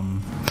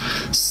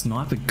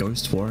 Sniper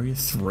Ghost Warrior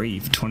 3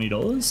 for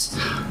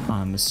 $20.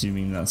 I'm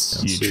assuming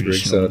that's your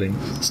traditional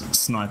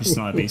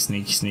snipey,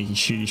 sneaky,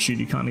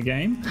 shooty kind of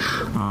game.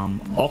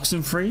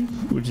 Oxenfree,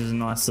 which is a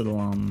nice little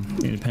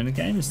independent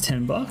game, is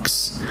 $10.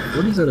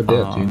 What is that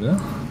about? Do you know?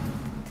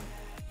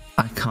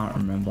 I can't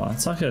remember.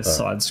 It's like a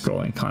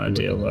side-scrolling kind of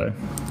deal, though.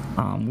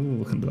 We'll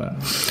look into that.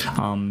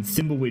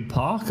 Thimbleweed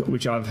Park,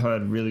 which I've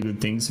heard really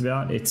good things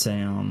about. It's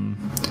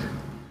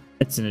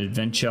it's an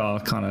adventure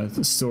kind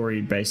of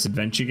story-based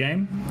adventure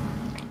game.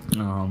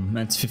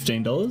 That's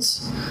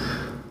 $15.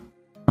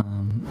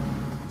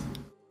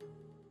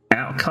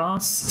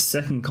 Outcast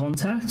Second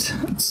Contact,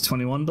 it's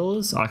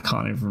 $21. I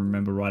can't even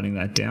remember writing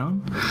that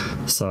down,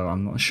 so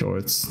I'm not sure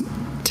it's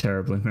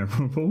terribly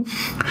memorable.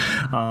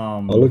 I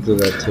looked at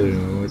that too,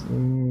 and I was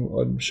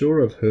like, I'm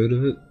sure I've heard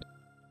of it.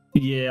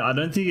 Yeah, I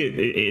don't think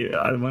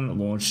when it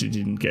launched, it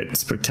didn't get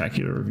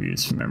spectacular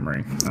reviews from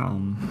memory.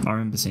 I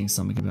remember seeing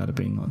something about it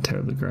being not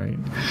terribly great.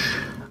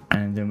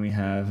 And then we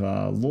have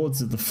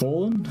Lords of the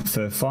Fallen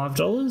for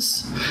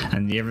 $5,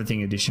 and the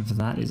Everything Edition for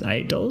that is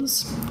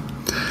 $8.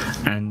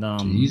 And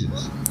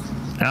Jesus.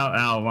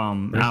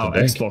 Our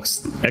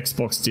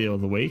Xbox deal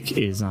of the week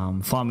is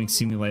Farming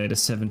Simulator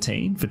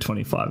 17 for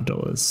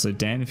 $25. So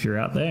Dan, if you're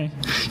out there,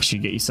 you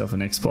should get yourself an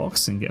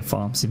Xbox and get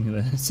Farm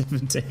Simulator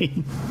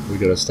 17. We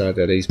got to start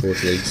that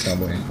esports league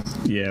somewhere.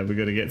 Yeah, we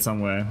got to get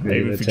somewhere, Yeah,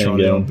 even if we team try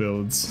the going. old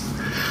builds.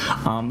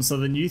 So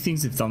the new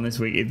things they've done this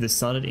week is they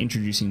started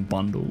introducing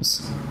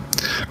bundles.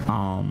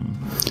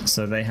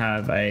 So they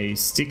have a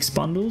Styx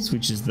bundles,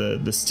 which is the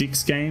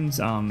Styx games,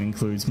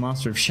 includes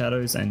Master of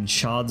Shadows and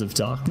Shards of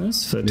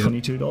Darkness for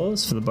 $22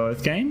 for the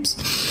both games.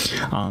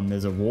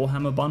 There's a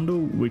Warhammer bundle,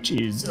 which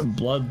is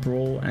Blood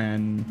Brawl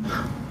and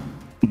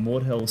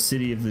Mordhell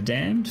City of the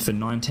Damned for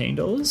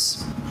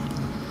 $19.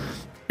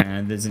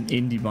 And there's an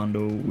indie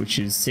bundle, which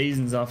is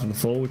Seasons After the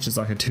Fall, which is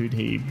like a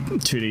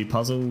 2D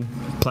puzzle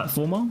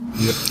platformer.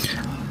 Yep.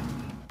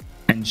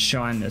 And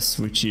Shyness,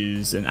 which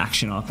is an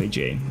action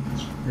RPG.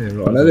 Yeah,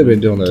 right. I know they've been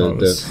doing the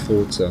Titles.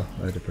 Forza,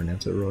 I had to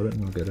pronounce it right,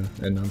 I'm not going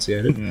to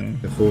enunciate it. Yeah.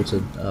 The Forza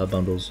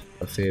bundles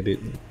a fair bit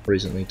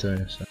recently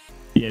too. So.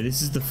 Yeah,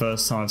 this is the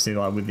first time I've seen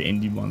like with the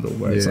indie bundle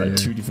where it's like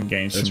two different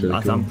games. That's From,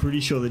 really cool. I'm pretty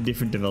sure they're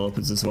different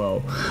developers as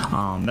well.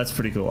 That's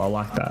pretty cool. I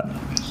like that.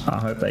 I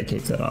hope they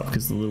keep that up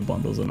because the little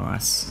bundles are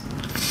nice.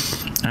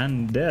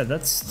 And yeah,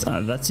 that's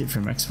it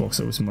from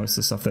Xbox. It was most of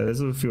the stuff there. There's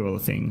a few other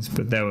things,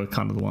 but they were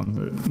kind of the ones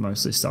that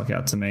mostly stuck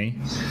out to me.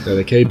 So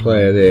the key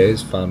player there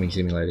is Farming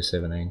Simulator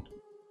 17.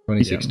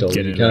 $26.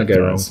 Get You it can't out,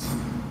 go wrong. guys.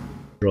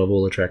 Drive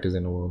all the tractors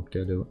in the world.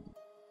 Go do it.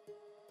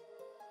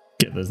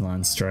 Get those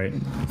lines straight.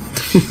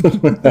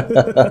 Alright,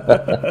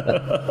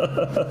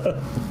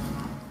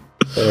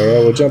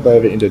 we'll jump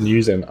over into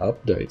news and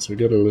updates. We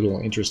got a little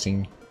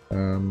interesting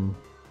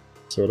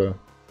sort of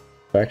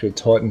fact with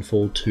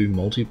Titanfall 2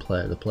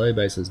 multiplayer. The player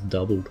base has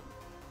doubled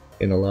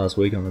in the last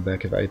week on the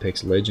back of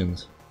Apex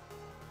Legends.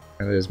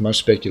 And there's much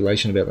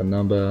speculation about the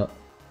number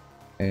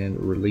and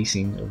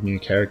releasing of new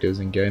characters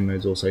and game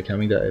modes also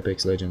coming to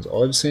Apex Legends.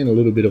 I've seen a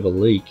little bit of a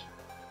leak.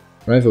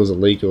 I don't know if it was a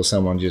leak or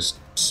someone just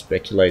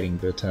speculating,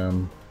 but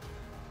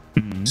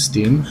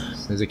Stim,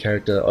 there's a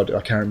character,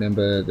 I can't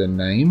remember the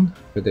name,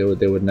 but there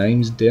were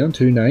names down,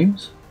 2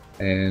 names,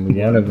 and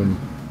one of them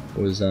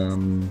was, I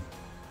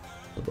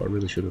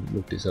really should have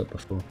looked this up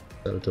before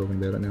I started talking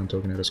about it, now I'm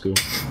talking out of school,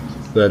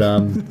 but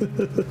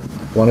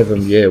one of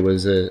them,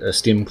 was a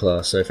Stim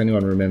class. So if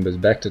anyone remembers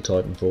back to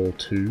Titanfall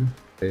 2,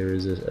 there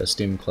is a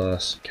Stim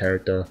class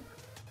character,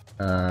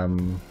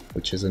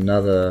 which is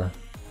another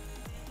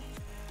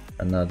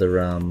a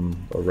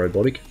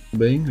robotic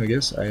being, I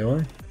guess,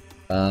 AI,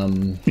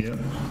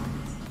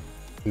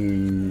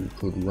 who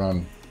could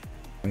run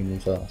extremely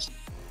fast.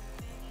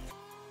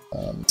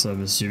 So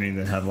I'm assuming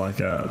they have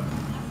like a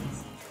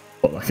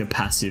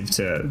passive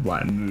to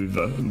like move,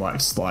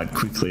 like slide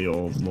quickly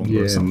or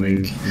longer or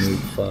something. Move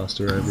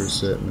faster over a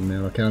certain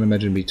amount. I can't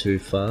imagine it'd be too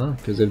far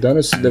because they've done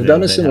a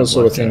similar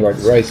sort of thing like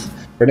Wraith.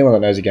 For anyone that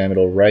knows the game at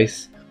all,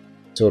 Wraith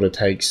sort of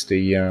takes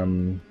the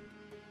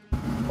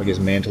I guess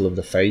mantle of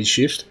the phase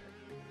shift.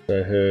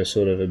 So her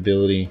sort of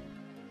ability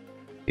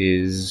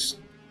is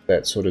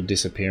that sort of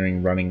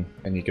disappearing, running,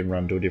 and you can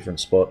run to a different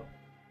spot,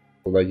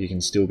 although you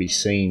can still be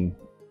seen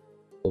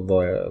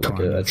via like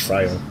a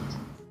trail.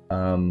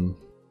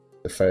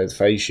 The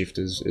phase shift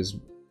is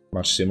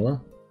much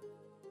similar.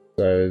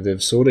 So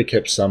they've sort of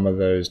kept some of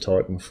those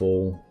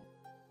Titanfall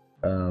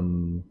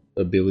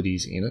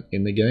abilities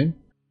in the game.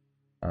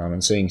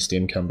 And seeing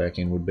Stim come back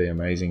in would be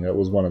amazing. That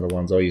was one of the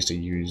ones I used to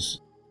use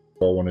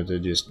if I wanted to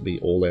just be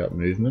all-out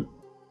movement.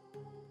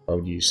 I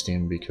would use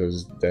Stim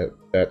because that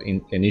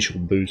initial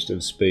boost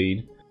of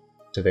speed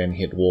to then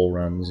hit wall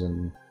runs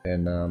and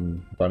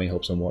bunny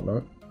hops and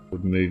whatnot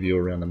would move you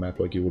around the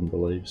map like you wouldn't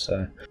believe.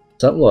 So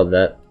something like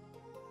that,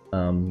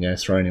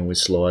 thrown in with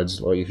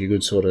slides. Like if you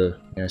could sort of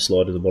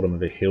slide to the bottom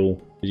of a hill,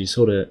 you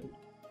sort of,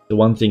 the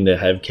one thing they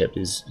have kept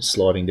is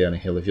sliding down a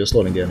hill. If you're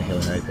sliding down a hill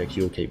in Apex,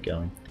 you'll keep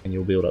going and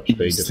you'll build up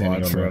speed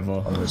depending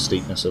on the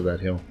steepness of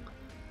that hill.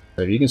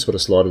 So if you can sort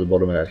of slide to the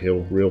bottom of that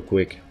hill real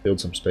quick, build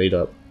some speed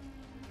up,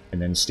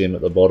 and then Stim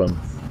at the bottom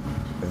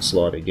and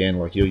slide again,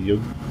 like you're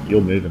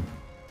moving.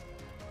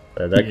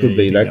 So that could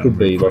be like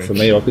for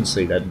me, I could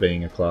see that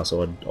being a class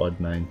I'd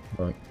main.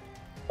 Like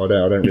I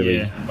don't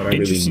really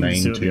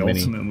main too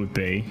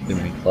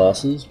many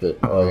classes, but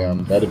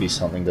that'd be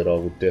something that I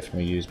would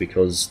definitely use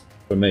because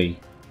for me,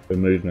 the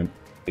movement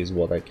is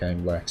what that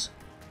game lacks.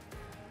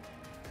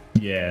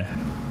 Yeah.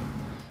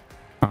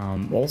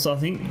 Also, I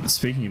think,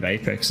 speaking of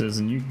Apex, there's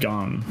a new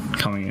gun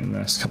coming in the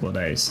next couple of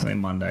days. I think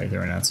Monday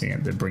they're announcing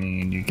it. They're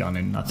bringing a new gun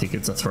in. I think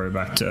it's a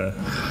throwback to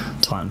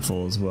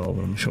Titanfall as well,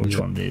 but I'm sure which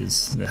one it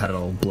is. They had it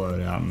all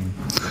blurred out and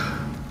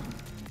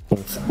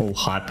all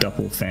hyped up,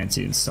 all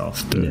fancy and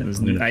stuff. But there's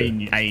a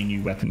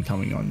new weapon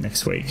coming on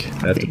next week.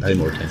 I have to pay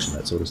more attention to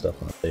that sort of stuff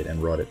when I see it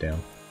and write it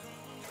down.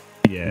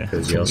 Yeah.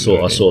 Because I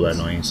saw that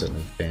and I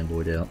instantly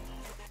fanboyed out.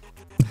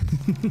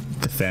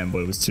 The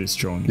fanboy was too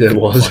strong. Yeah, it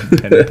was.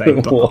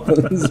 It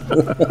was.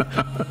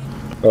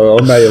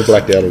 I may have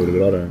blacked out a little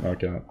bit. I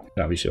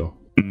can't be sure.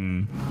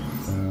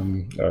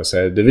 Alright,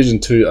 so Division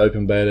 2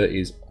 Open Beta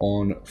is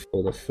on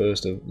for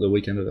the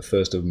weekend of the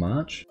 1st of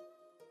March.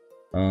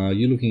 Are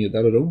you looking at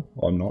that at all?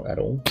 I'm not at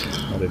all.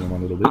 Not even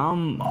one little bit.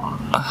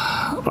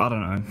 I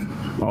don't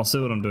know. I'll see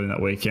what I'm doing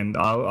that weekend.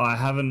 I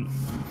haven't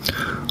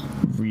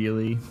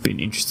really been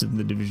interested in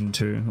the Division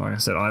 2. Like I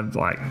said,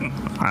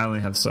 I only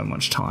have so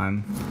much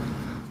time.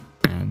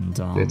 And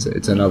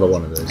it's another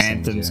one of those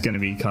Anthem's things, going to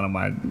be kind of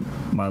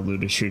my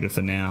looter shooter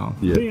for now.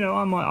 Yeah.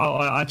 But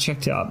I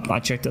checked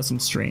out some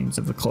streams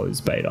of the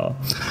closed beta,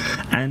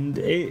 and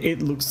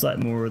it looks like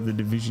more of the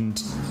division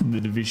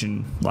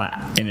like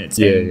in its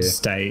end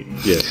state,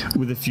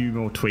 with a few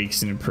more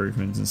tweaks and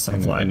improvements and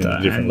stuff like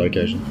that. In a different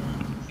location.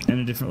 In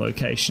a different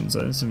location,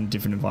 so some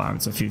different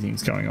environments, a few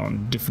things going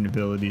on, different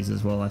abilities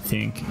as well, I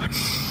think.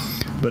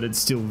 But it's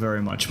still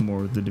very much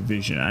more of the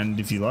Division, and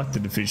if you like the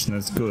Division,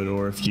 that's good.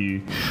 Or if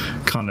you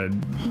kind of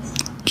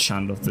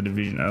shunned off the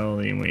Division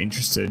early and were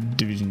interested,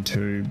 Division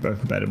 2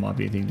 open beta might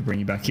be a thing to bring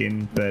you back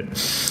in. But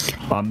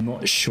I'm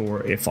not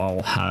sure if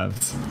I'll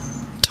have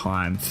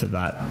time for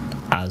that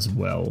as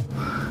well.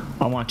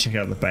 I might check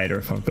out the beta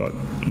if I've got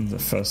the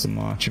 1st of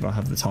March, if I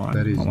have the time.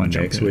 That is I might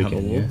jump in and have a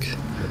look. Yeah.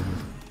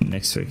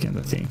 Next weekend,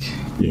 I think.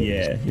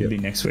 Yeah, it'll be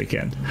next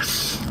weekend.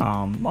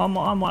 I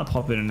might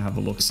pop in and have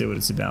a look, see what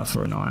it's about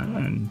for a night,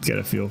 and get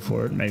a feel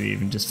for it. Maybe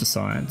even just for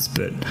science.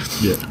 But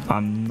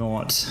I'm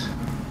not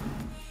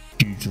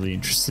hugely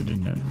interested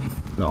in it.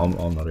 No,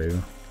 I'm not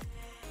either.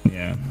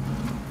 Yeah.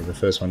 The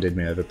first one did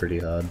me over pretty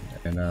hard,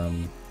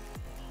 and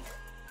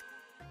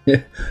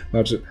yeah,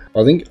 much.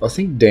 I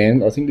think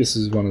Dan. I think this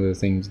is one of the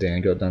things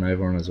Dan got done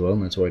over on as well,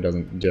 and that's why he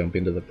doesn't jump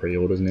into the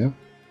pre-orders now.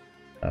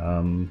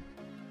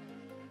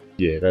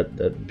 Yeah,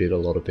 that bit a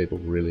lot of people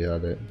really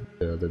hard,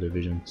 the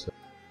Division. So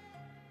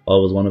I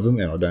was one of them,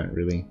 and I don't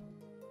really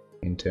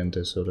intend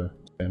to sort of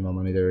spend my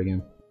money there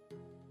again.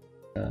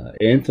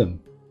 Anthem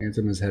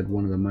has had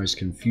one of the most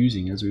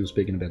confusing, as we were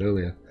speaking about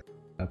earlier,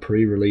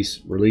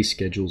 pre-release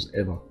schedules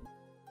ever.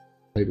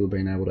 People have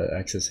been able to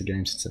access the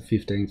game since the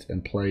 15th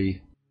and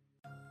play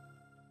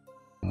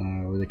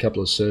with a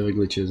couple of server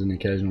glitches and the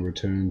occasional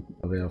return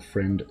of our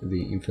friend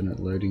the infinite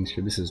loading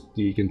screen.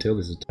 You can tell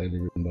this is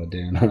totally written by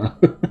Dan, huh?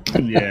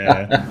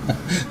 Yeah,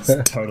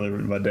 it's totally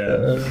written by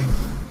Dan.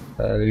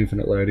 The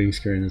infinite loading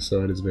screen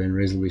aside has been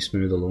reasonably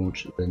smoother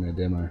launch than their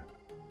demo.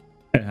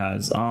 It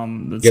has.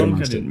 The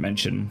something I didn't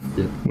mention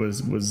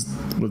was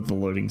the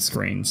loading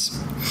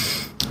screens.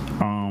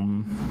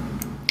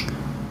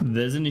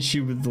 There's an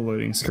issue with the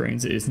loading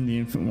screens. It isn't the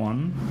infinite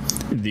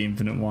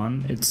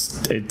one.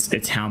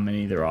 It's how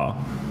many there are.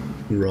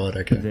 Right,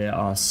 okay. There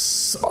are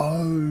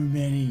so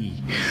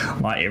many.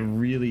 Like, it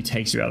really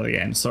takes you out of the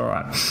game. So,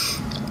 right,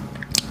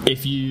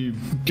 if you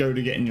go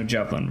to get in your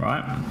javelin,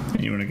 right,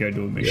 and you want to go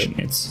do a mission,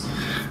 it's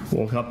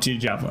walk up to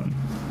your javelin,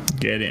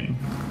 get in,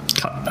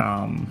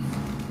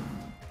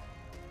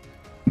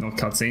 not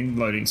cutscene,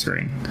 loading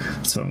screen.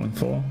 That's what I'm looking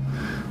for.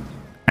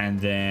 And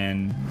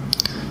then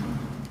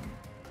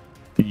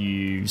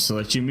you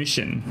select your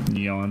mission,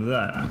 you go into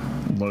that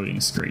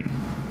loading screen.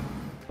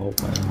 Oh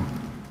wow.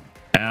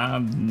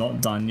 I'm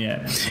not done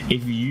yet.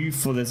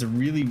 There's a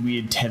really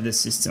weird tether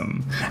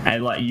system,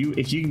 and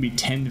if you can be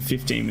 10 to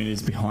 15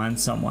 minutes behind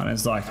someone,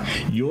 it's like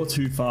you're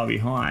too far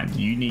behind.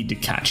 You need to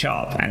catch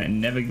up, and it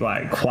never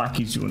quite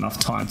gives you enough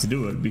time to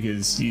do it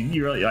because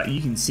you really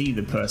you can see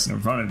the person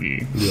in front of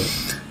you. Yeah.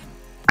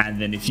 And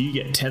then if you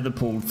get tether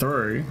pulled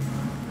through,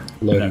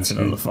 that's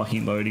another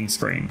fucking loading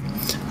screen.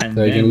 And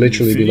so you can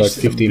literally be like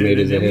 50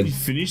 meters ahead. When you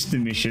finish the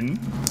mission,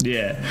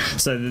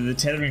 so the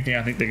tethering thing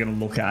I think they're going to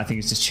look at, I think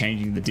it's just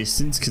changing the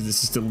distance because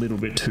it's just a little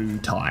bit too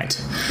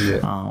tight.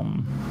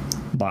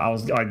 But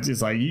I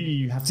just like,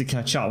 you have to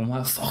catch up. I'm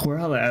like, fuck, where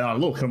are they? And I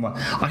look, and I'm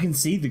like, I can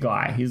see the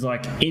guy. He's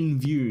like in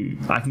view.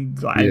 I can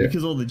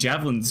because all the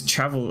javelins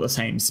travel at the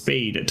same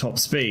speed, at top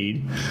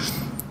speed,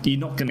 you're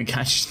not going to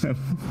catch them.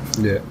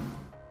 Yeah.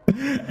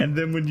 And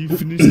then when you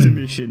finish the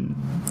mission,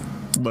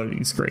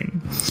 loading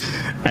screen,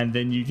 and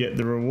then you get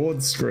the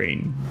reward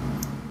screen,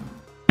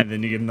 and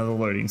then you get another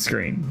loading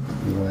screen.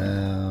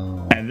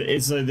 Wow.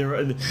 And so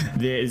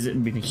there's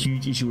been a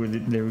huge issue where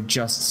there are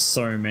just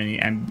so many,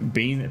 and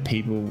being that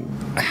people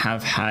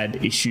have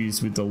had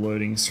issues with the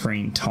loading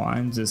screen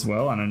times as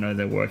well, and I know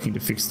they're working to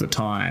fix the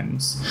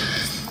times,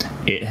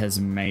 it has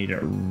made it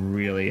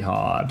really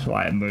hard.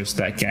 Like most of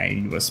that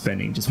game you are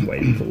spending just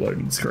waiting for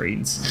loading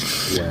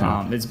screens.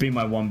 Wow. It's been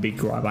my one big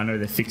gripe. I know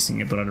they're fixing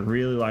it, but I'd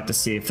really like to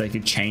see if they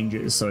could change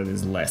it so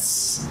there's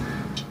less.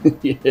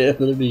 Yeah,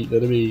 that'd be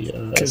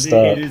because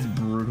it is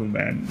brutal,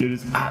 man. It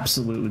is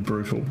absolutely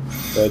brutal.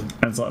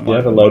 It's like you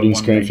have a loading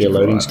screen for your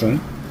loading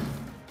screen?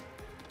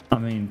 I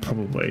mean,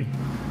 probably.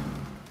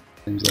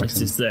 Seems like it's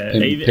just there.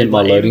 Pimp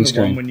my loading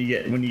screen. When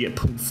you get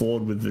pulled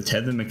forward with the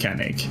tether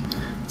mechanic,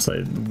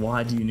 so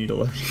why do you need a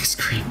loading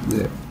screen?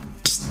 Yeah.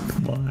 Just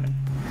why?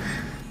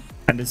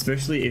 And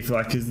especially if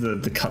because the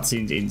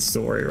cutscenes in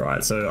story,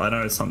 right? So I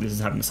know this has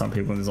happened to some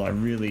people, and there's like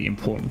really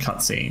important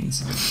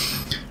cutscenes,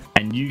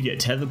 and you get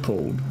tether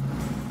pulled,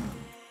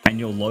 and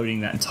you're loading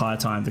that entire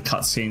time. The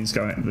cutscene's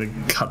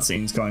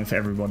going for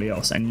everybody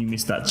else, and you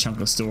miss that chunk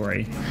of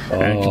story,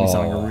 and it can be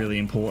something really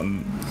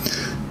important.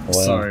 Wow.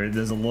 So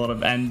there's a lot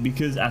of, and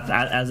because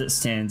as it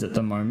stands at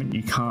the moment,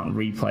 you can't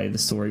replay the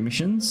story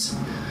missions.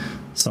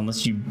 So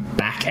unless you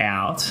back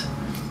out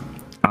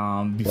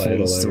before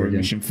the story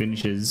mission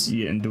finishes,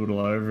 and do it all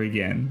over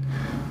again.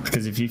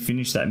 Because if you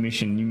finish that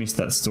mission, you miss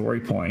that story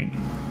point,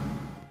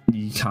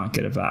 you can't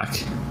get it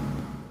back.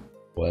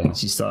 Wow.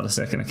 Once you start a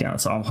second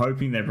account. So I'm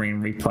hoping they're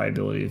bringing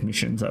replayability of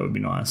missions. That would be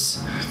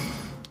nice.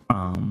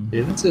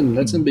 Yeah,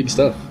 that's some big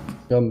stuff.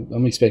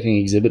 I'm expecting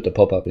Exhibit to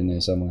pop up in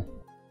there somewhere.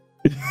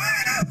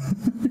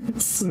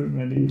 So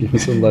many. Give me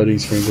some loading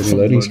screens. Any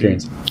loading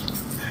screens?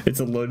 It's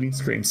a loading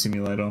screen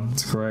simulator.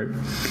 It's great.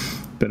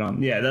 But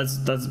yeah, that's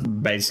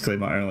basically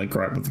my only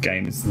gripe with the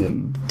game is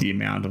the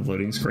amount of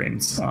loading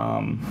screens.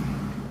 But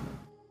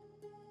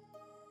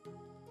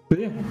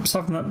yeah,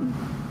 aside from that,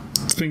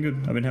 it's been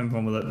good. I've been having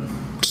fun with it.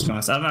 It's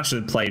nice. I haven't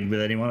actually played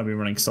with anyone. I've been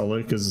running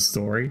solo because of the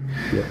story.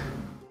 Yeah.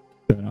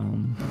 But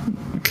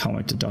I can't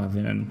wait to dive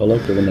in. And I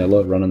like it when they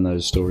like running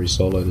those stories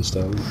solo to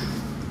start with.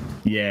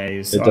 yeah,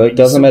 it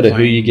doesn't matter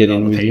who you get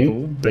in with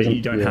you, but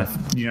you don't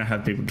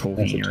have people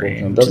talking in your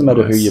ear. It doesn't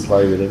matter who you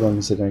play with. Everyone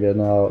can sit there and go,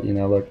 no, you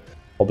know, like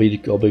I'll be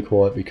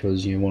quiet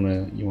because you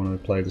wanna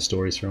play the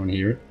story through and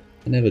hear it.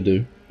 They never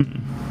do.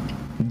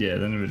 Yeah,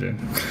 they never do.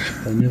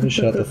 They never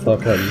shut the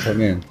fuck up. It's like,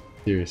 man,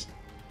 serious.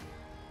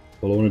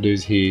 All I want to do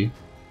is hear,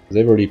 because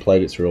they've already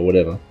played it through or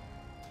whatever.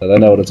 So they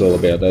know what it's all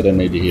about. They don't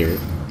need to hear it.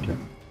 Okay.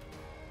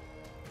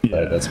 Yeah.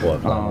 So that's why I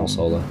play more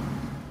solo.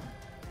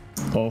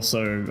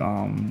 Also,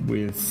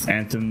 with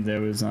Anthem,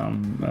 there was I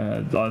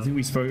think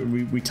we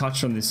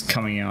touched on this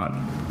coming out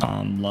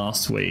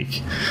last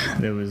week.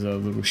 There was a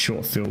little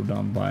short film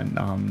done by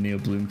Neil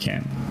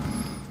Blomkamp,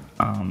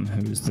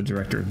 who was the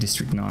director of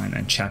District 9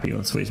 and Chappie.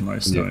 That's what he's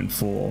most known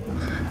for,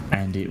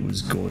 and it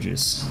was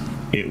gorgeous.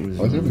 It was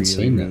I haven't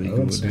seen that. really I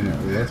haven't good. seen that.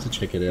 We'll have to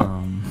check it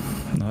out.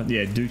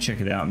 Yeah, do check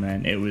it out,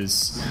 man.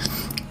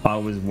 I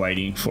was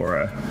waiting for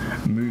a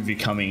movie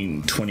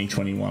coming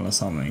 2021 or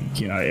something.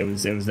 You know, it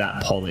was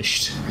that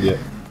polished. Yeah.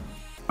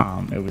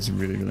 It was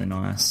really, really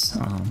nice.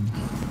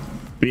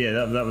 But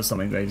yeah, that was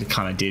something they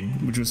kind of did,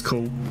 which was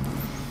cool.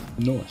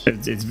 Nice.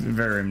 It's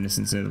very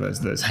reminiscent of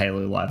those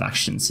Halo live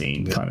action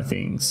scene kind of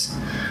things.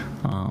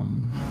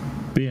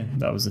 But yeah,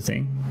 that was the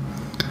thing.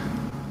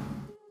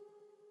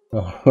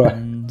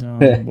 And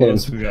what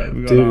else we got?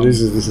 Dude, this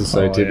is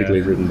so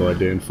typically written by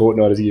Dune.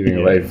 Fortnite is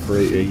giving away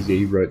free.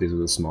 He wrote this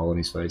with a smile on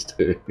his face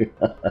too.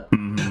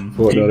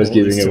 Fortnite is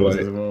giving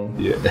away. Well.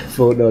 Yeah,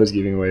 Fortnite is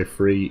giving away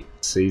free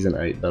Season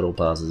 8 battle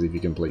passes if you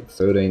complete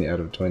 13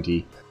 out of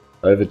 20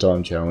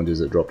 overtime challenges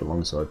that dropped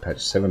alongside patch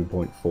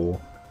 7.4.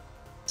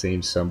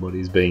 Seems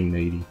somebody's being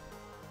needy.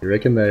 You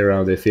reckon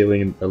they're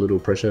feeling a little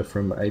pressure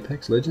from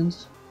Apex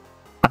Legends?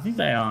 I think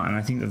they are, and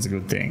I think that's a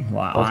good thing.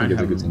 Like, I think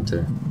it's a good thing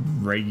too.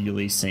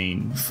 Regularly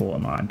seen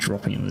Fortnite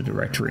dropping in the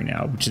directory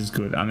now, which is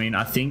good. I mean,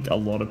 I think for a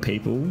lot of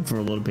people,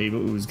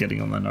 it was getting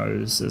on the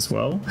nose as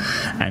well.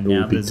 And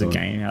now there's a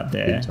game out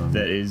there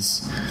that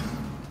is,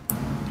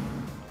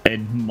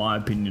 in my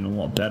opinion, a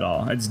lot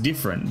better. It's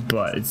different,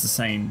 but it's the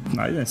same BR.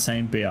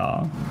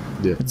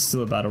 Yeah. It's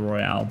still a battle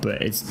royale,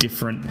 but it's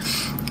different,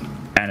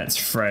 and it's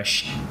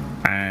fresh,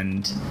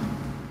 and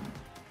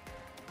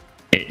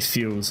it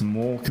feels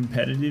more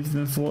competitive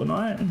than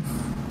Fortnite.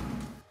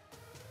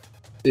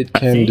 It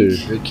can do.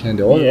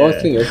 Yeah. I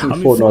think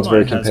Fortnite's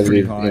very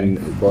competitive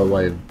by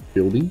way of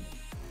building.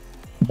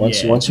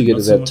 Once you get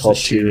to that top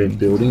tier of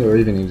building, or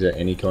even into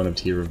any kind of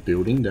tier of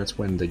building, that's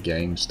when the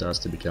game starts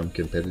to become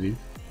competitive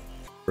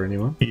for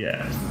anyone.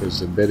 Yeah. Because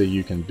the better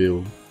you can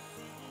build,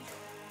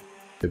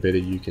 the better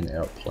you can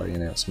outplay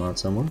and outsmart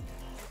someone.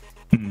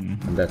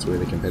 And that's where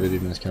the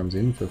competitiveness comes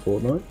in for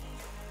Fortnite.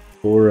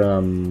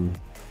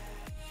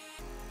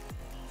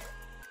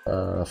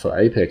 For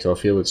Apex, I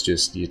feel it's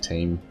just your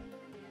team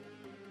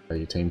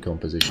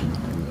composition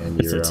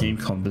and your team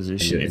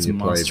composition. It's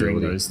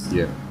mastering those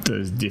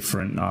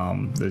different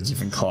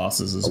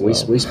classes as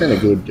well. We spent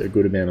a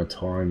good amount of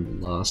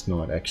time last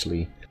night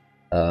actually,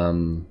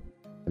 and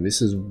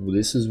this is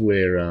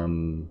where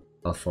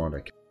I find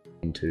it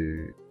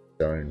into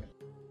zone.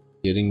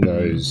 Getting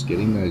those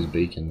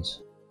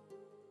beacons.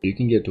 You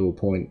can get to a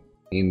point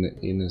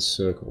in a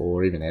circle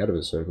or even out of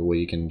a circle where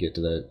you can get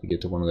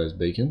to one of those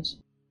beacons.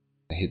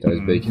 Hit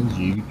those beacons,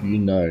 you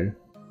know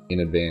in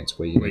advance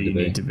where you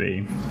need to be,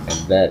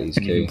 and that is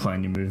key. You can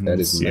plan your movements. That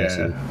is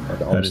massive.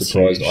 Yeah, I'm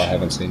surprised I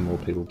haven't seen more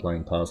people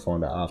playing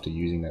Pathfinder after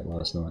using that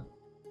last night.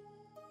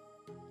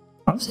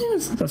 I've seen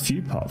a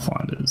few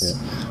Pathfinders.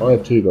 Yeah. I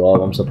have too, but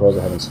I'm surprised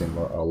I haven't seen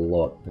a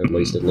lot. At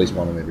least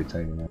one on every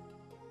team. You know.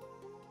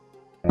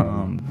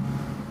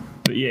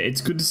 But yeah,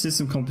 it's good to see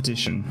some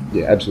competition.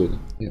 Yeah, absolutely.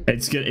 Yeah.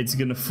 It's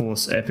going to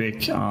force Epic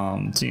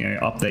to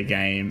up their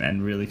game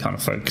and really kind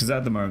of focus. Because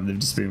at the moment they've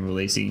just been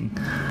releasing.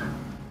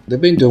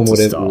 They've been doing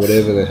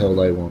whatever the hell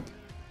they want.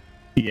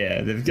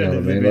 Yeah, they've been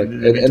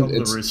top of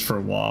the roost for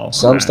a while.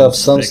 Some stuff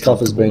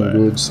has been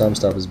good. Some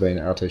stuff has been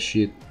utter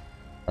shit.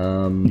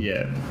 And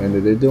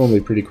they're normally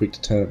pretty quick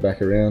to turn it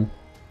back around.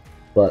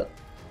 But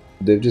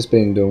they've just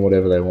been doing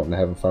whatever they want and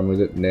having fun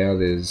with it. Now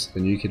there's a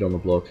new kid on the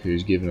block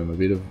who's giving them a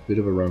bit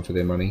of a run for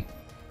their money.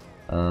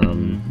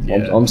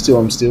 I've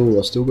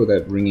still got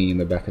that ringing in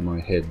the back of my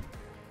head.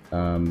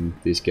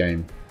 This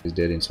game is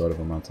dead inside of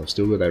a month. I've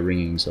still got that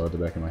ringing inside the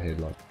back of my head,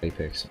 like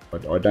Apex.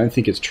 I don't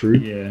think it's true.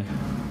 Yeah.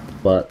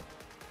 But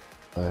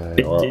I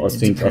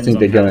think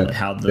they're gonna.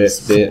 How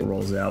the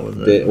rolls out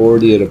with it. They're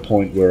already at a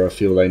point where I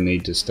feel they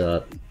need to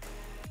start.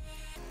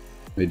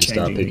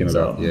 Picking it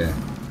up. Yeah.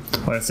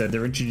 Like I said,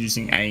 they're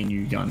introducing a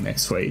new gun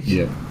next week.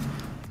 Yeah.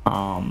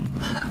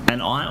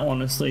 And I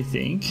honestly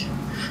think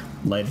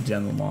later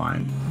down the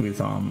line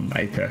with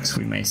Apex,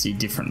 we may see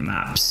different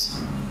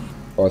maps.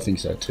 I think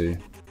so too.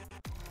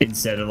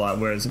 Instead of like,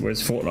 whereas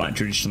Fortnite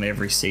traditionally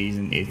every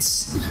season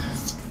it's.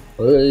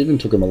 Well, it even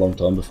took them a long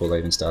time before they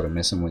even started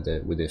messing with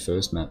their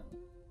first map.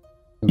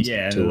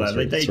 Yeah,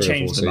 they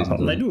changed the map.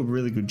 They do a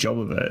really good job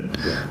of it.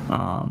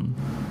 Yeah.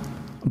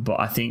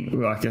 But I think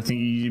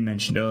you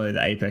mentioned earlier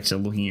that Apex are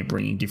looking at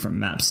bringing different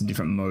maps and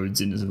different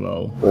modes in as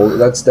well. Well,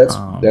 that's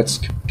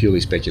purely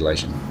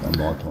speculation on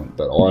my point.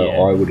 But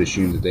I would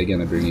assume that they're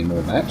going to bring in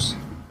more maps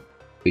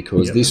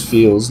because this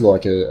feels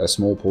like a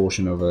small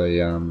portion of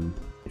a.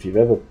 If you've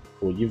ever,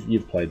 well,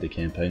 you've played the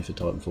campaign for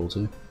Titanfall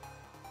 2.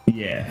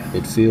 Yeah.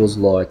 It feels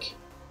like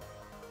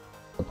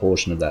a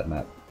portion of that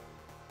map.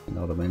 You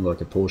know what I mean?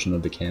 Like a portion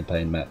of the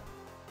campaign map.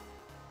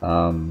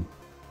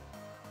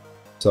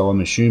 So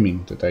I'm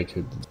assuming that they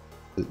could,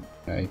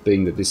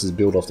 being that this is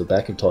built off the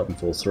back of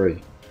Titanfall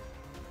 3,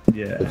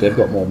 that they've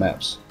got more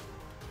maps.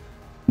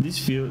 This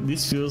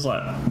feels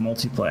like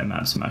multiplayer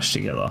maps mashed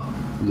together.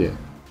 Yeah,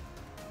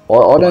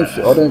 I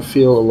don't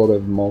feel a lot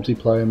of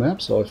multiplayer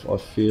maps. I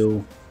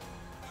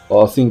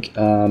think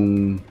a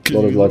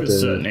lot of like the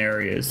certain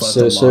areas,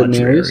 like certain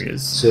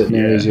areas,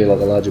 like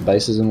the larger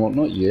bases and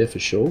whatnot. Yeah, for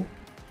sure.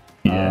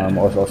 Yeah.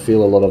 I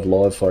feel a lot of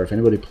live fire. If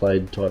anybody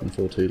played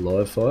Titanfall 2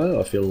 live fire,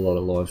 I feel a lot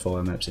of live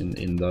fire maps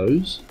in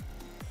those.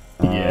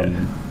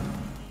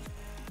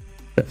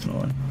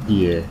 Definitely.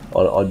 Yeah,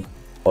 I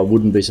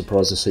wouldn't be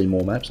surprised to see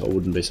more maps. I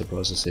wouldn't be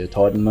surprised to see a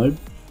Titan mode.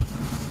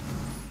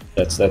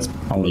 That's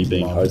me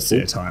being hopeful. To see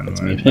a Titan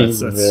that's mode. me being That's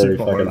very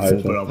super fucking hopeful,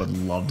 hopeful. but I would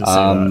love to see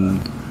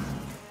that.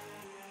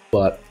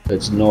 But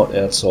it's not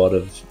outside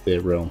of their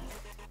realm,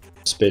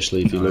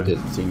 especially if you look at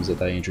things that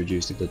they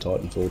introduced into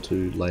Titanfall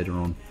 2 later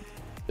on.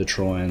 To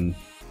try and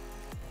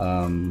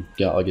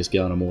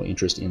garner more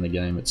interest in the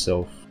game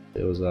itself.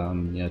 There was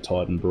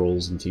Titan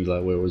brawls and things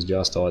like where it was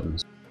just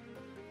Titans.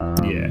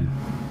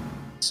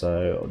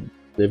 So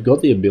they've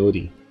got the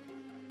ability.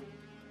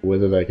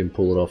 Whether they can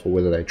pull it off or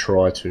whether they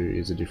try to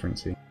is a different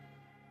thing.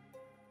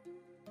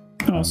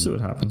 I'll see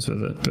what happens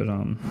with it, but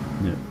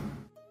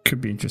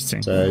could be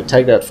interesting. So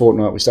take that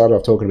Fortnite. We started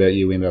off talking about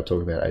you. We ended up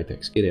talking about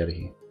Apex. Get out of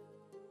here.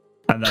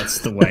 And that's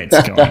the way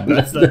it's going.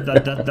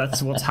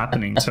 That's what's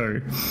happening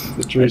too.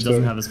 The true it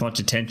doesn't have as much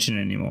attention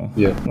anymore.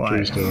 Yeah,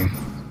 true story.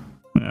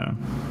 Yeah.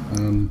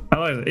 I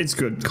like it. It's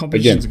good.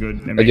 Competition's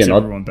good. It makes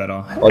everyone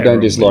better. I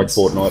don't dislike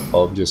Fortnite.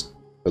 I'm just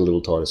a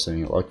little tired of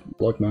seeing it, like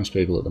most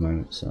people at the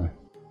moment. So,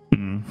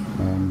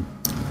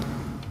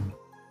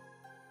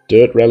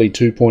 Dirt Rally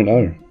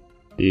 2.0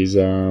 is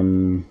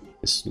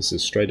this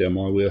is straight down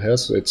my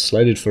wheelhouse. It's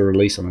slated for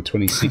release on the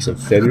 26th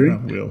of February.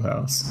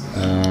 Wheelhouse.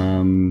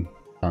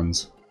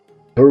 Puns.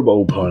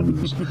 Turbo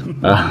puns.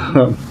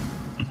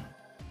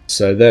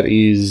 So that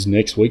is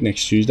next week,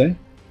 next Tuesday.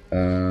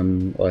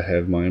 I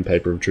have my own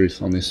paper of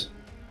truth on this.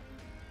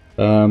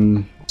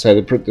 So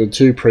the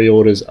two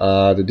pre-orders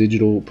are the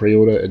digital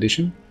pre-order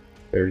edition,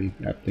 very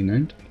aptly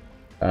named.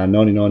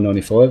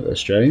 $99.95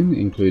 Australian,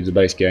 includes a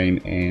base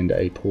game and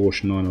a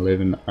Porsche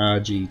 911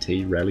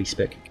 RGT rally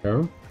spec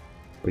car,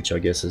 which I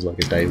guess is like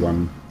a day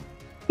one.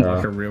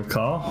 Like a real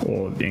car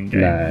or in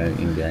game? No,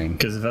 in game.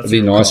 Because if that's it'd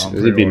be nice. Car,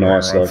 it'd be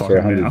nice, like for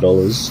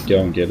 $100.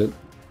 Go and get it.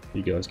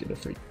 You guys get it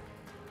free.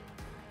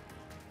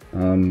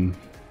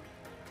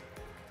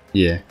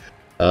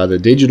 The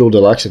digital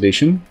deluxe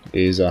edition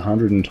is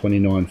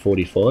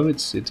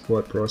 $129.45. It's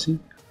quite pricey.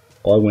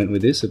 I went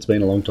with this. It's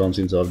been a long time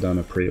since I've done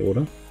a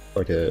pre-order,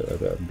 like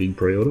a big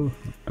pre-order.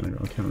 I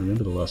can't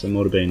remember the last. It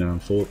might have been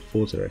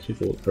Forza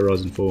actually,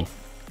 Horizon 4.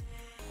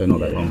 So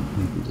not that long.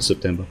 It's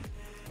September.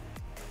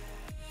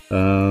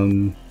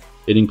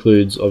 It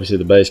includes obviously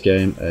the base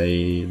game,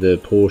 the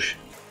Porsche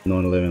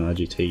 911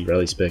 RGT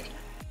rally spec,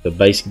 the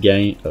base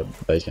game.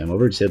 I've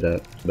already said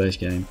that. Base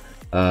game.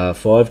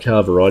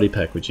 5-car variety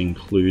pack, which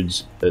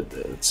includes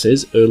it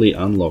says early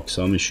unlock.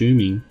 So I'm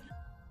assuming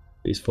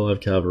this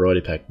 5-car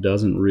variety pack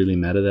doesn't really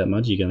matter that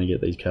much. You're going to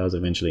get these cars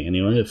eventually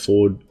anyway. A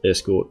Ford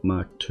Escort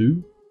Mark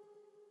II,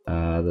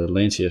 the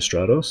Lancia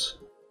Stratos,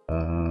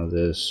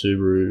 the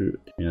Subaru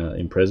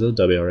Impreza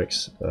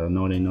WRX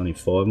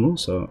 1995 model.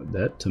 So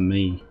that to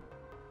me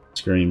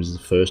screams the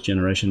first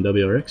generation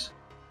WRX,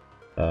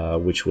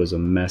 which was a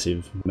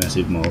massive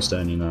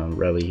milestone in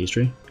rally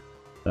history.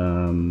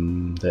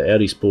 The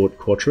Audi Sport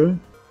Quattro,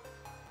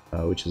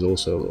 which is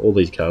also, all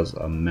these cars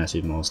are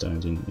massive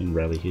milestones in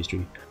rally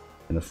history,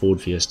 and the Ford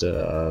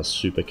Fiesta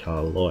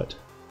Supercar Light.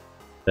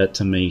 That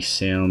to me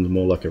sounds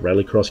more like a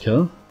rallycross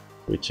car,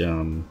 which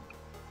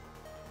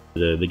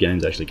the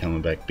game's actually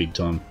coming back big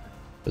time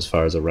as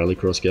far as a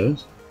rallycross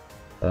goes.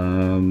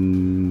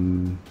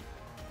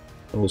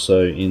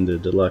 Also in the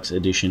deluxe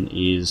edition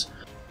is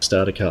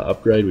starter car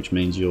upgrade, which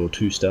means your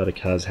 2 starter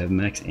cars have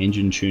max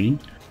engine tuning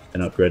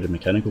and upgraded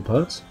mechanical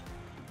parts.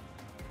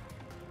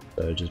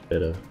 So just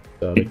better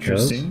starter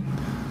cars. Interesting.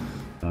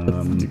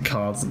 The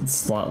cars are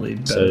slightly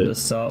better to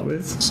start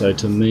with. So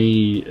to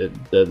me,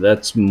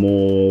 that's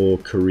more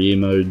career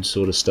mode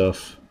sort of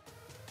stuff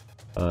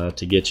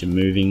to get you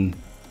moving.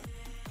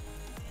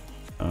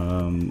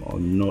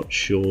 I'm not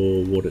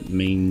sure what it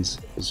means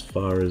as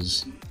far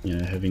as, you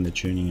know, having the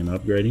tuning and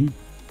upgrading.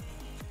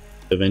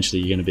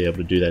 Eventually you're going to be able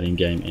to do that in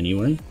game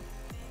anyway.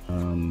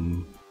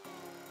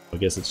 I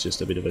guess it's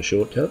just a bit of a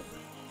shortcut.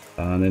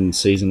 And then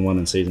season 1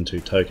 and season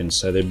 2 tokens,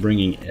 so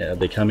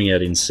they're coming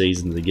out in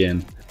seasons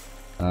again.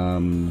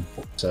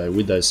 So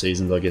with those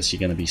seasons, I guess you're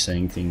going to be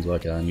seeing things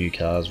like new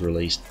cars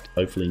released,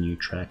 hopefully new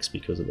tracks,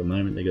 because at the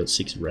moment they've got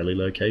 6 rally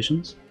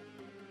locations.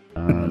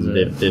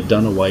 They've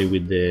done away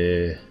with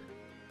their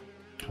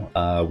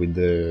with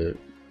the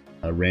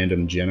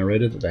random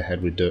generator that they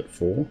had with Dirt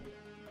 4.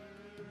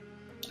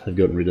 They've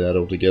gotten rid of that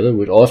altogether,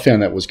 which I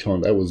found that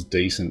was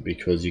decent,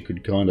 because you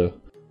could kind of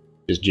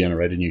just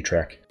generate a new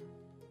track.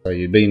 So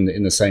you'd be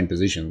in the same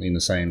position, in the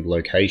same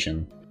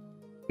location,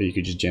 but you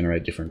could just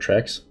generate different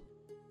tracks.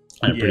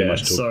 And it pretty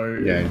much took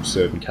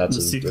certain cuts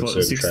of certain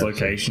 6 tracks.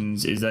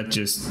 locations, is that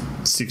just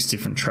 6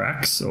 different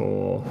tracks,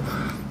 or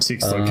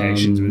 6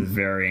 locations with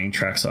varying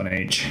tracks on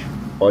each?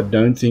 I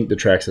don't think the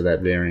tracks are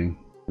that varying.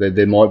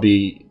 There might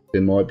be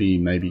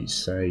maybe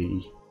say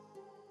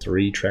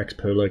 3 tracks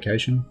per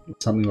location,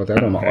 something like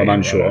that. I'm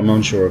unsure. I'm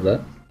unsure of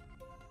that.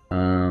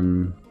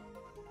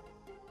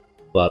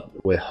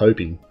 But we're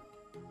hoping.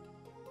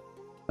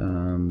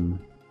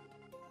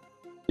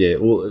 Yeah,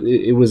 well,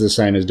 it was the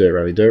same as Dirt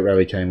Rally. Dirt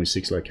Rally came with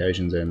 6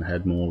 locations and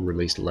had more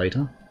released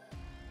later.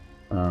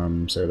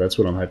 So that's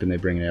what I'm hoping they're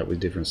bringing out with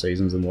different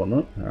seasons and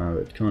whatnot.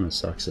 It kind of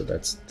sucks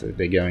that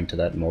they're going to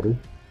that model.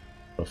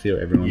 I feel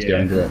everyone's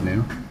going to that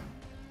now.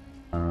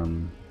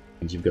 And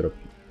you've got to,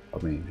 I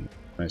mean,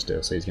 most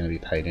DLC is going to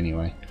be paid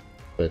anyway,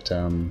 but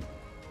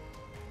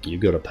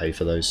you've got to pay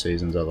for those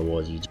seasons,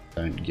 otherwise you just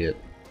don't get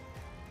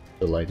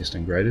the latest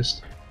and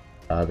greatest.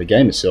 The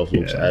game itself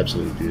looks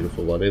absolutely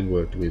beautiful. Like, they've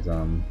worked with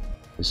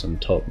some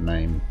top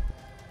name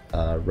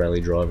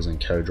rally drivers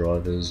and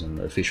co-drivers and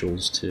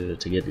officials to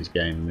get this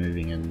game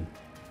moving in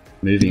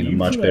a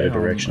much better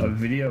direction. A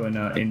video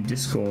in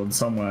Discord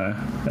somewhere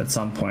at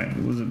some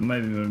point. Was it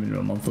maybe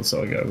a month or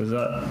so ago? Was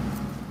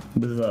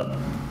that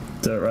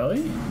Dirt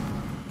Rally?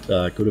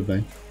 Could have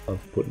been.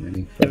 I've put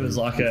many. It was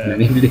like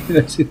many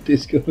videos in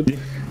Discord.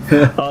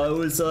 It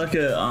was like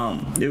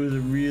it was a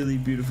really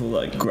beautiful,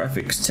 like,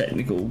 graphics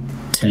technical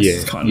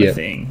test kind of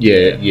thing.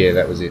 Yeah,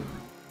 that was it.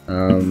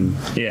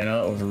 Yeah,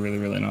 no, that was really,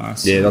 really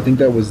nice. Yeah, I think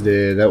that was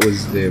their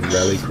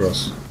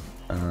Rallycross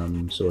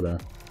sort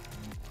of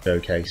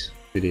showcase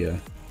video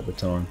at the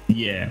time.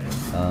 Yeah.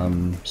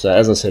 So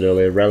as I said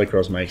earlier,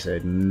 Rallycross makes a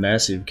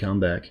massive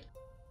comeback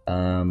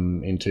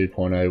in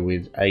 2.0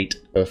 with 8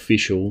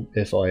 official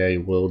FIA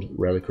World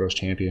Rallycross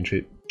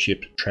Championship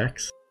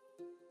tracks.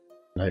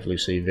 And hopefully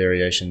see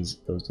variations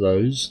of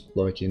those,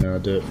 like in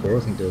Dirt 4. I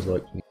think there was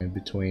like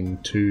between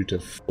 2 to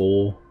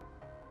 4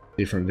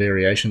 different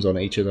variations on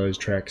each of those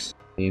tracks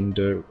in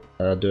Dirt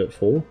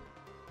 4.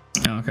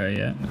 Okay,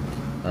 yeah.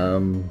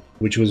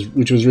 Which was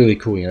really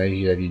cool. You know,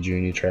 you have your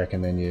junior track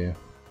and then your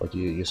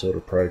sort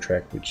of pro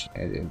track, which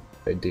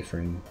they differ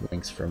in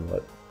lengths from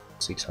like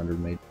 600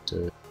 meters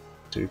to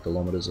 2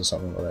 kilometers or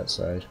something like that.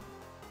 So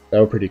they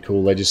were pretty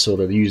cool. They just sort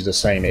of use the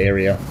same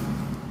area,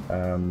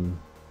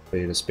 be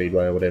it a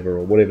speedway or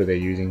whatever they're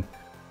using,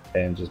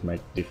 and just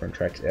make different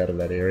tracks out of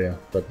that area.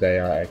 But they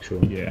are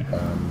actual. Yeah.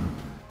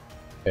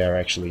 They are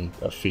actually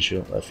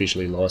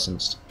officially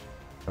licensed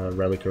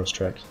rallycross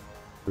tracks.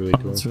 Really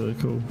cool. That's really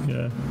cool.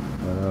 Yeah.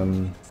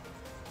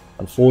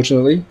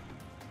 Unfortunately,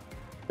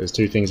 there's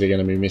 2 things they're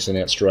going to be missing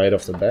out straight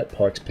off the bat: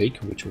 Pikes Peak,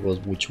 which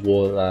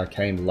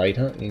came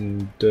later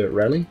in Dirt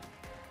Rally,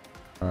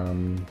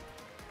 and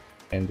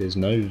there's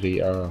no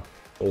VR.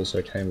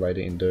 Also came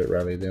later in Dirt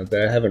Rally. Now,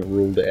 they haven't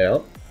ruled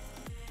out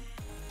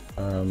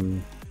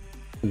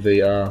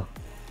VR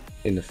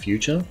in the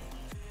future,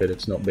 but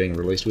it's not being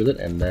released with it,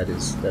 and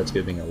that's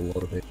giving a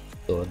lot of people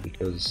thought,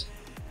 because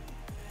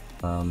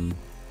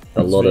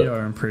a lot of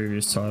VR in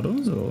previous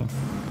titles, or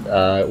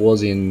it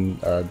was in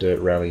Dirt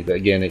Rally, but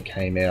again it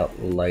came out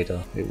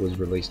later. It was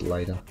released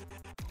later.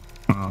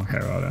 Oh, okay,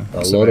 right.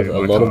 A lot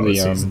of the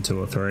season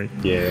 2 or 3.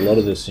 Yeah, a lot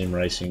of the sim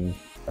racing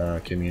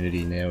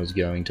community now is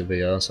going to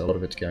VR, so a lot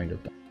of it's going to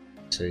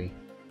PC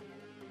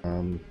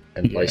and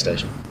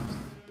PlayStation.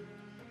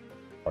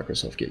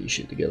 Microsoft, get your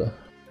shit together.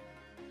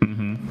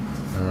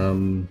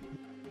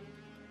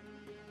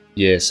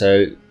 Yeah,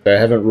 so they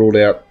haven't ruled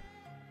out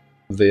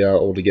VR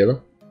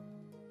altogether,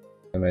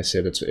 and they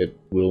said it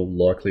will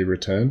likely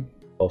return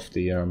off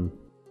the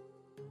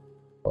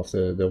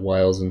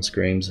wails and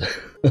screams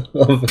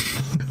of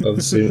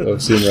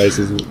sim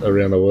races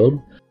around the world.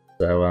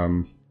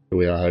 So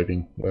we're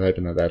hoping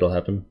that that'll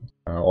happen.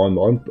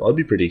 I'd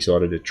be pretty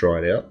excited to try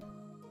it out.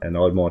 and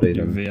I might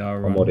even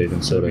VR I might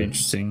even sort of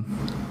interesting.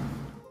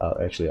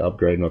 Actually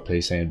upgrade my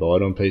PC and buy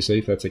it on PC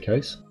if that's the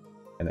case,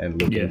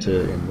 and look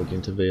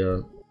into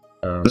VR.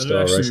 That'd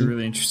actually be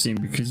really interesting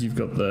because you've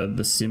got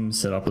the sim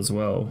set up as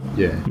well.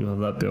 Yeah, you'll have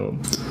that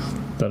built.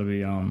 That'd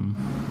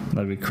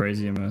be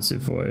crazy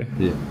immersive for you.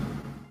 Yeah.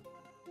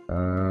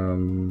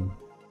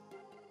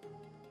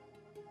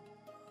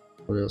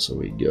 What else have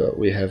we got?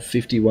 We have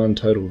 51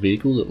 total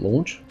vehicles at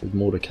launch, with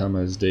more to come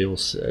as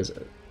DLC,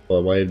 by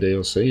way of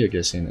DLC. I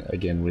guess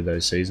again with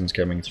those seasons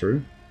coming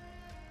through.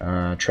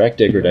 Track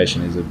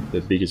degradation is the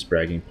biggest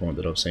bragging point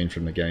that I've seen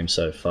from the game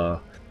so far.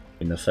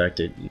 In the fact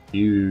that if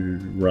you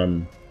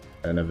run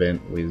an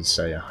event with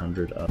say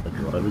 100 other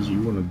drivers,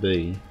 you want to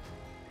be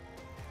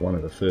one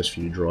of the first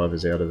few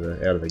drivers out of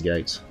the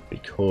gates,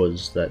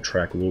 because that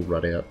track will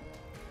run out.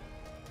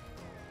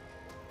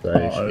 So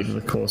over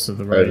the course of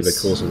the race. Over the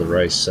course of the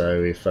race.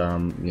 So if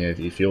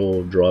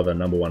you're driver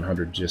number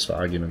 100, just for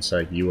argument's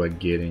sake, you are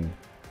getting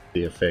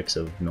the effects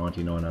of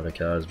 99 other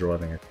cars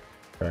driving a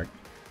track.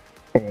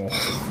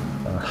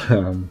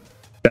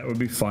 That would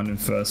be fun in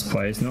first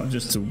place, not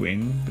just to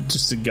win, but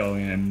just to go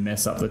in and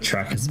mess up the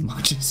track as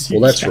much as you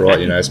can. Well, that's right,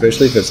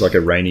 especially if it's like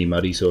a rainy,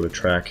 muddy sort of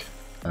track.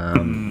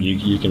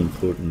 You can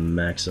put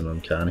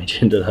maximum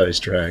carnage into those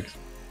tracks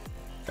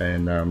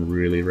and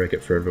really wreck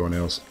it for everyone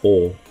else.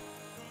 Or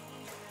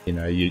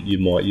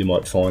you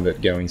might find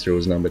that going through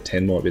as number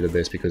 10 might be the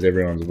best, because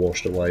everyone's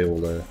washed away all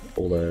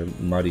the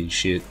muddy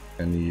shit,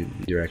 and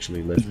you're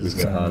actually left with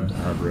the hard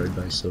road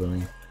base sort of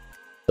thing.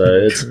 So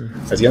it's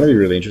going to be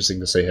really interesting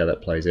to see how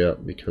that plays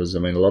out, because I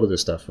mean, a lot of this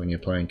stuff when you're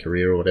playing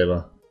career or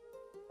whatever,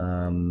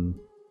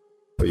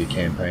 or your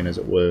campaign as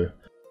it were,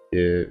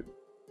 you're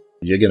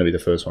going to be the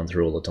first one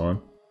through all the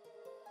time.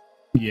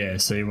 Yeah,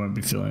 so you won't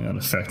be feeling that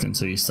effect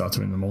until you start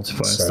doing the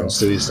multiplayer stuff.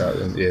 Until you start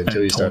to get into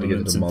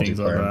the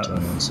multiplayer and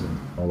tournaments and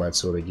all that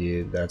sort of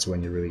gear, that's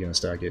when you're really going to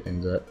start getting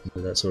into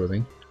that sort of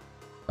thing.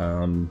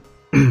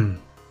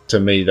 To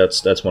me,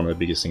 that's one of the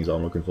biggest things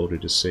I'm looking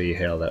forward to see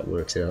how that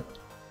works out.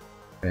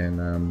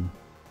 And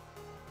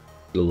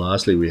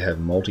lastly, we have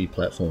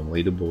multi-platform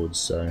leaderboards,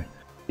 so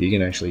you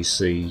can actually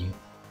see,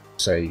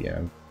 say,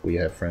 we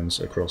have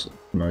friends across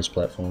most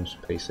platforms,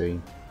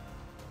 PC,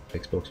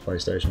 Xbox,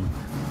 PlayStation.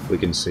 We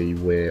can see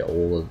where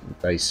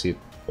they sit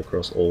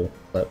across all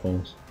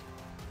platforms.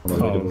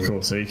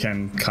 Cool. So you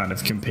can kind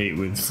of compete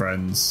with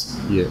friends,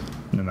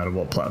 no matter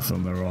what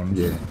platform they're on.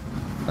 Yeah.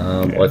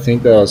 I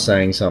think they were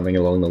saying something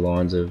along the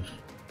lines of,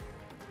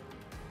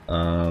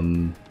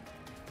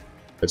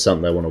 it's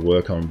something they want to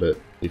work on, but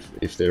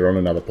if they're on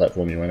another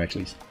platform, you won't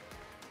actually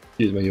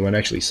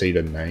see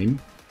the name,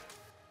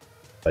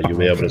 but you'll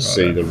be able to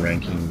see the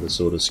ranking, the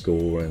sort of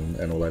score,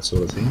 and all that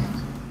sort of thing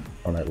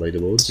on that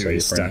leaderboard. So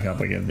you stack up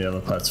against the other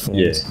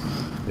platforms.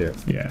 Yeah.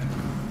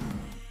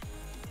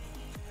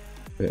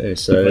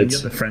 So if you can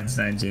get the friends'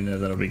 names in there,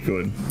 that'll be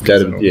good.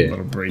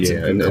 That'll breed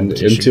some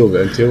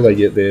until they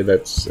get there,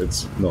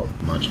 it's not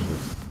much of a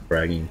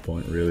bragging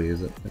point, really,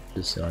 is it?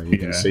 It's just you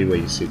can see where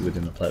you sit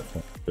within the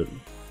platform, but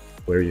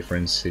where are your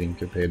friends sitting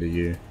compared to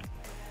you?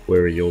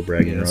 Where are your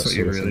bragging rights? That's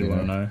what you really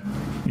want to know.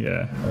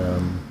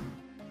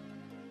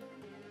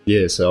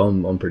 Yeah. So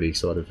I'm pretty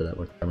excited for that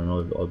one. I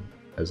mean,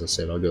 as I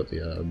said, I got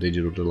the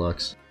digital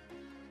deluxe,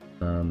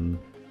 and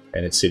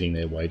it's sitting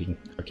there waiting.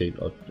 I'd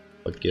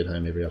get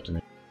home every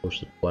afternoon,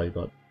 push the play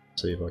button,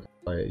 see if I can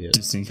play it yet.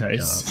 Just in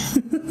case.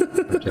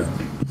 I can't.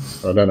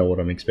 I don't know what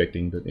I'm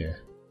expecting, but yeah.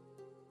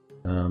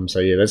 So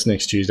yeah, that's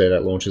next Tuesday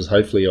that launches.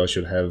 Hopefully I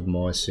should have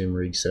my sim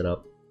rig set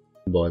up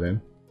by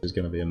then. There's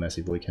going to be a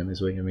massive weekend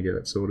this weekend to get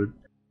it sorted.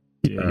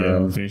 You're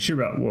about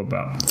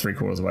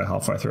 3/4 away,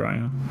 halfway through,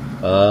 aren't you?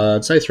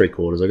 I'd say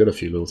 3/4. I got a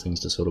few little things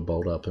to sort of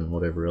bolt up and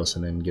whatever else,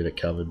 and then get it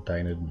covered,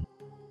 painted, and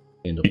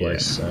into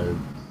place. So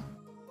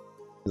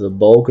the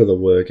bulk of the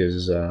work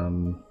is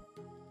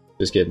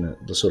just getting it,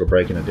 just sort of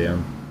breaking it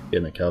down,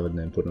 getting it covered, and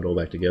then putting it all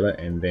back together,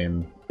 and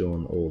then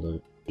doing all the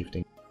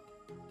shifting.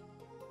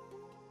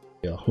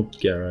 Yeah,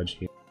 garage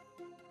here.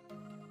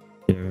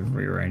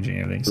 Rearranging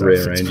everything. So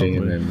rearranging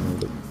and then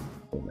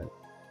all that.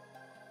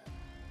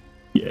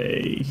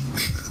 Yay!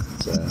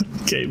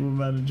 Cable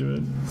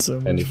management, so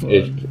much and fun.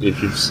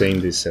 If you've seen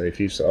this,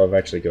 I've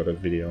actually got a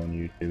video on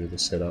YouTube of the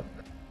setup.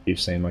 You've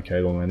seen my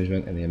cable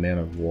management and the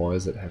amount of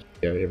wires that have to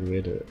go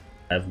everywhere to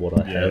have what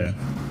I have.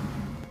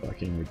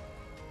 I'm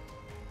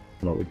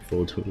not looking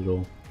forward to it at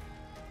all.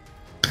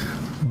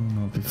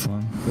 That'll be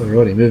fun.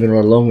 Alrighty, moving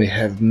right along, we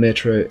have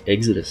Metro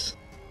Exodus.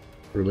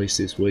 Released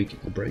this week,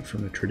 a break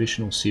from a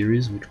traditional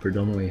series which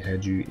predominantly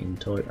had you in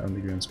tight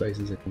underground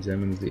spaces and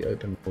examines the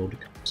open world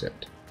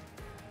concept.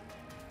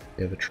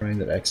 You have a train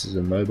that acts as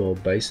a mobile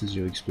base as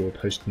you explore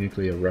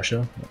post-nuclear Russia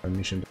on a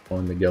mission to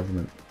find the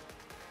government.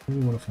 What do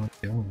you want to find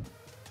the government?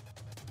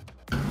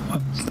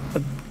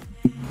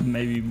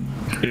 Maybe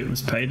it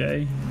was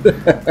payday. We're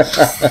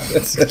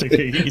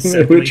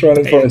trying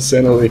to find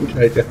Centrelink,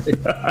 okay.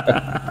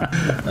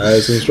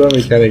 Some strong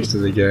mechanics to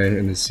the game,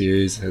 and the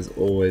series has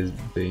always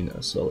been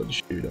a solid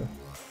shooter.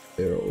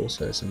 there are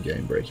also some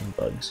game-breaking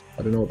bugs.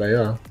 I don't know what they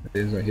are.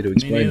 There's no here to Me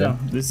explain neither.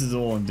 them. This is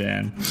all on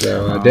Dan.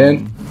 So,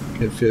 Dan,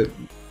 feel free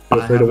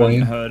to weigh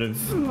in.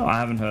 I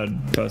haven't heard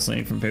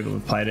personally from people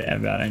who've played it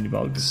about any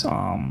bugs.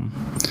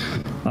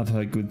 I've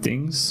heard good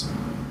things.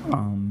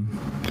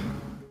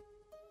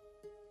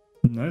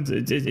 No,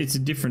 it's a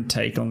different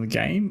take on the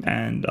game,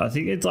 and I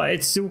think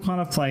it's still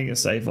kind of playing it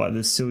safe. Like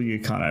there's still your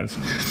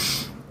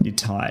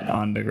tight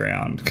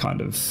underground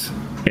kind of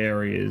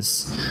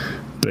areas,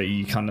 but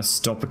you kind of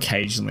stop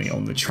occasionally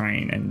on the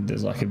train, and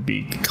there's like a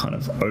big kind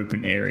of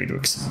open area to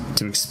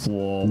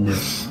explore,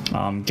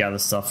 gather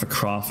stuff for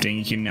crafting.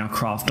 You can now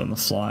craft on the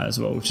fly as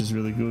well, which is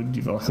really good.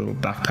 You've got like a little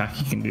backpack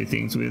you can do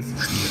things with.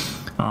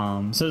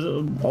 So there's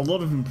a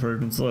lot of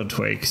improvements, a lot of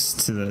tweaks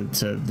to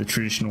the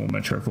traditional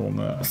Metro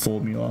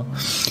formula,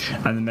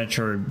 and the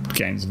Metro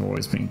games have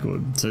always been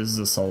good. So this is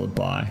a solid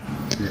buy.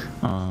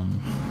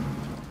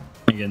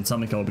 Again,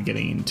 something I'll be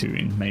getting into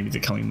in maybe the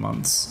coming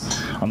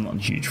months. I'm not in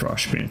a huge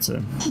rush, but it's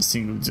a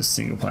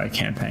single player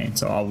campaign,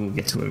 so I will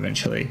get to it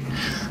eventually.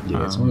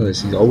 Yeah, it's one of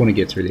those things. I want to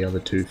get through the other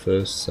two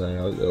first, so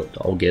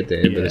I'll get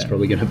there, but it's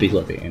probably going to be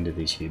like the end of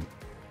this year.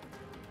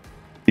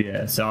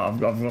 Yeah, so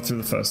I've got through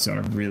the first two and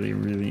I've really,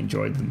 really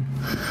enjoyed them.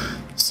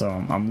 So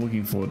I'm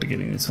looking forward to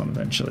getting this one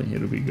eventually.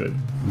 It'll be good.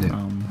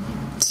 Yeah.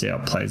 See how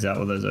it plays out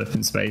with those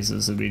open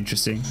spaces. It'll be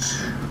interesting.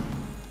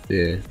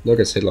 Yeah, like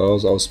I said, I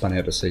was spun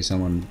out to see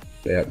someone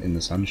out in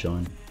the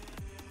sunshine.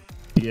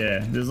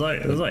 Yeah, there's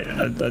like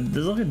a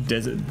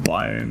desert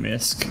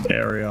biome-esque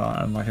area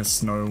and like a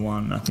snow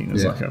one. I think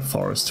there's like a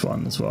forest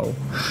one as well,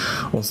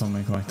 or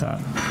something like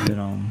that. But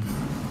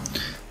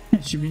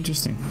it should be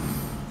interesting.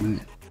 Yeah.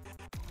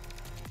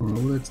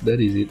 Alright, well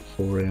that is it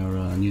for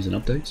our news and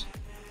updates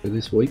for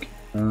this week.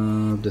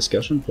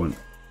 Discussion point.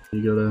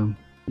 You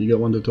got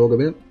one to talk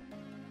about?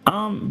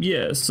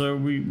 Yeah, so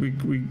we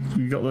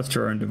got left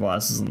to our own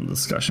devices on the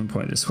discussion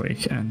point this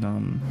week, and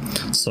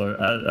so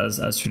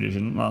as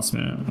tradition, last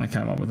minute I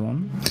came up with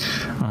one.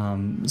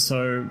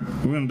 So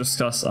we're going to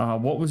discuss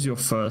what was your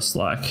first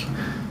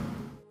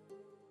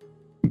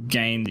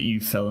game that you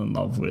fell in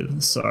love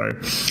with. So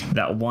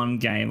that one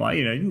game,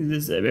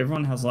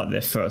 everyone has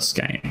their first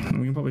game.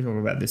 We can probably talk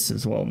about this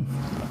as well.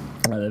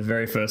 The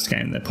very first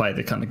game they played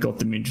that kind of got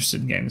them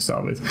interested in game to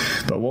start with.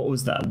 But what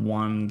was that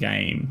one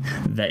game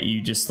that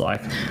you just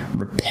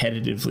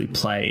repetitively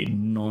played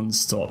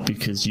non-stop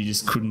because you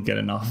just couldn't get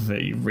enough of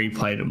it? You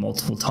replayed it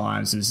multiple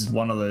times. This is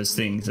one of those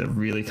things that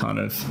really kind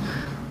of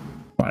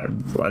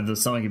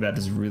there's something about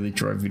this really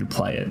drove you to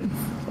play it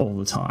all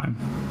the time.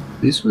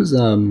 This was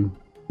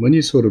when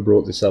you sort of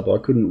brought this up, I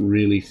couldn't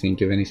really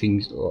think of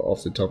anything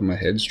off the top of my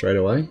head straight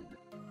away.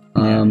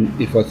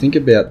 If I think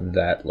about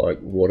that,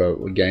 what are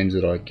games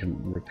that I can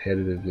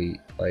repetitively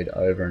played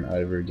over and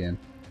over again,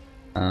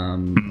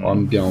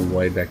 I'm going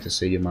way back to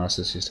Sega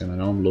Master System,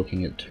 and I'm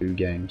looking at two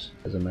games.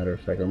 As a matter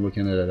of fact, I'm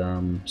looking at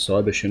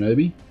Cyber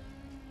Shinobi.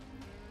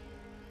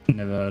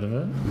 Never heard of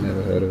it.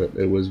 Never heard of it.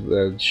 It was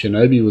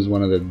Shinobi was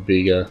one of the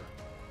bigger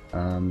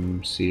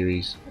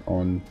series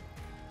on,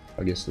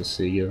 I guess, the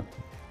Sega.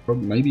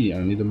 Probably, maybe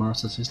only the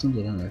Master Systems.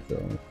 I don't know if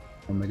they're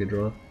on Mega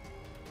Drive.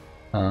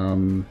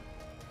 And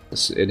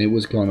it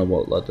was kind of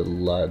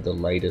the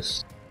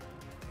latest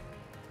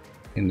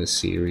in the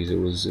series. It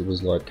was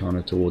kind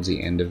of towards the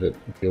end of it.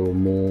 There were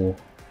more.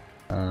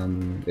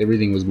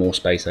 Everything was more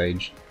space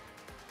age.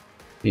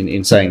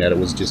 In saying that, it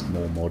was just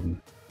more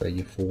modern. So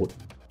you fought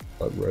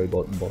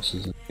robot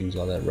bosses and things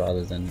like that,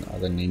 rather than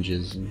other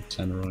ninjas and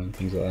samurai and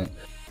things like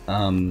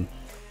that.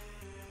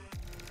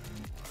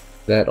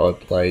 That I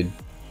played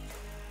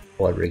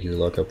quite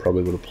regularly. I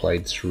probably would have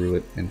played through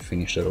it and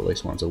finished it at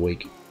least once a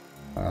week.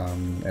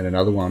 And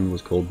another one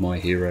was called My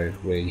Hero,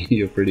 where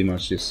you're pretty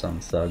much just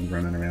some thug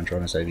running around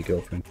trying to save your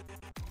girlfriend.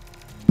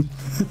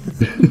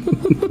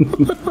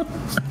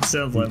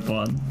 Sounds like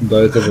fun.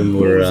 Both of them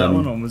were. Was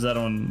that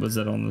on the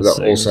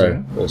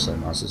Sega? Also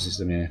Master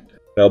System. Yeah,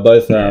 they were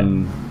both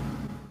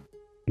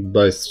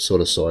both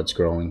sort of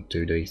side-scrolling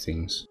 2D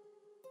things.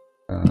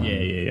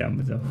 Yeah, I'm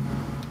with them.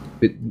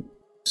 Bit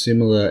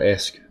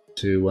similar-esque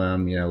to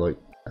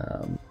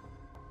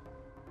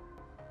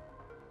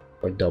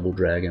like Double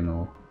Dragon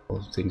or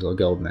things like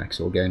Golden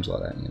Axe or games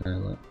like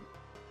that,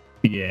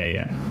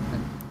 Yeah.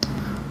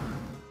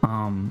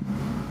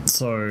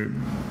 So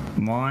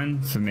mine,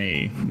 for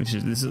me, which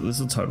is this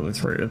will totally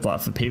throw it.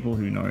 Like for people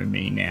who know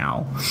me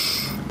now,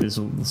 this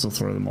will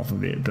throw them off a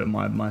bit. But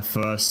my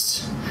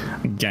first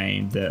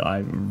game that I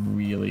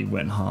really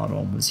went hard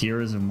on was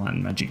Heroes of Might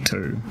and Magic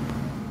 2.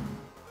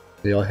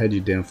 Yeah, I had you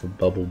down for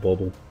Bubble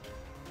Bobble.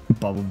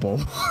 Bubble Ball.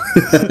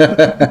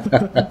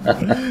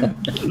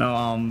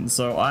 No,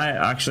 so I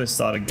actually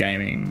started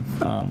gaming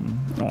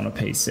on a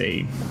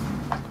PC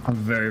a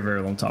very,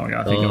 very long time ago.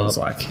 I think it was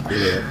back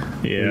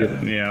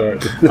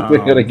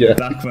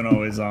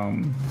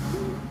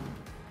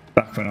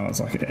when I was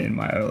in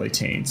my early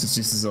teens. It's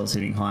just as I was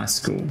hitting high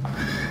school,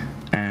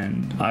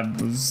 and I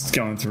was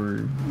going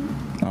through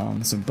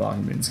some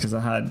bargain bins because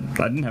I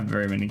didn't have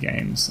very many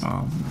games.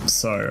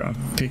 So I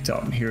picked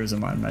up Heroes of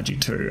Might and Magic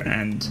 2,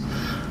 and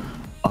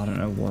I don't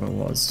know what it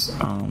was.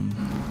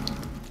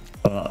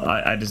 But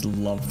I just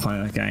love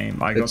playing that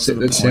game. I got to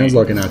the point. It sounds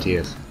like an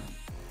RTS.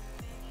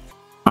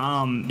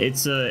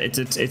 It's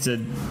a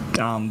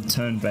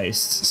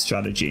turn-based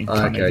strategy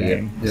kind of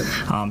game.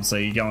 Yep. So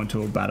you go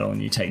into a battle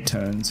and you take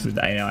turns with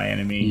the AI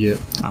enemy. Yep.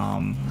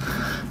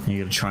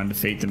 You got to try and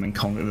defeat them and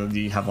conquer.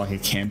 You have like a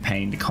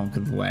campaign to conquer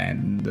the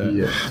land.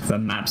 And the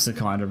maps are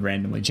kind of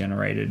randomly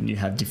generated, and you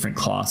have different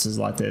classes.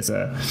 Like there's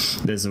a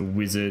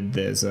wizard,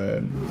 there's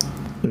a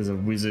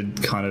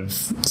wizard kind of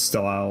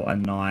style, a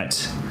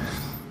knight.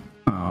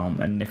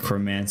 A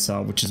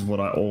necromancer, which is what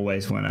I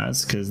always went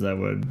as, because they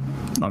were,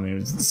 I mean, it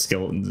was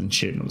skeletons and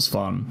shit, and it was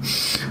fun.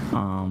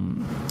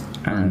 And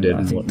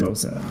I think there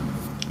was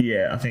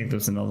I think there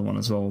was another one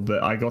as well.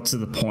 But I got to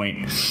the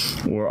point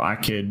where I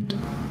could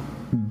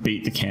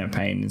beat the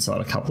campaign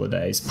inside a couple of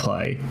days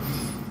play.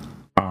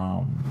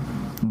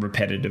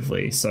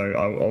 Repetitively, so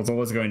I was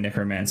always going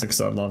necromancer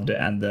because I loved it,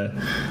 and the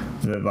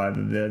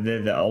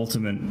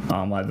ultimate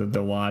like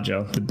the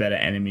larger, the better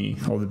enemy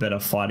or the better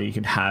fighter you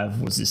could have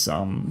was this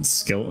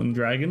skeleton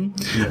dragon,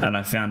 and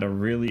I found a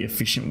really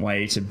efficient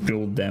way to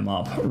build them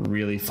up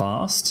really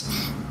fast.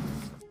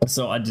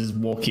 So I just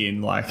walk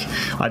in, like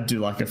I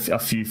do like a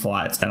few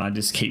fights, and I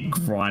just keep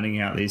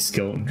grinding out these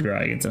skeleton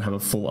dragons and have a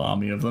full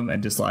army of them,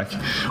 and just like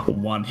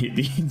one hit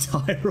the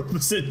entire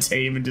opposite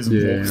team and just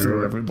walk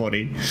through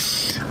everybody.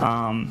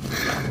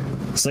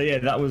 So yeah,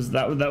 that was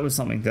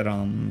something that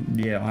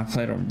I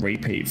played on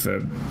repeat for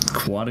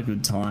quite a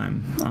good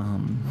time.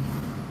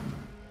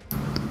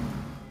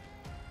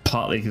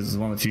 Partly because it was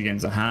one of the few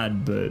games I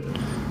had, but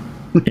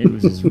it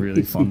was just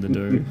really fun to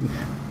do.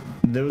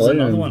 There was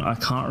another one, I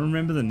can't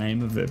remember the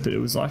name of it, but it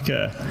was like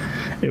a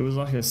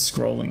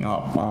scrolling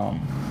up,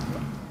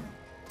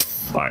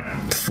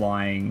 like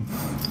flying,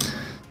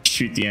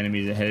 shoot the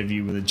enemies ahead of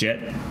you with a jet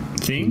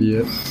thing.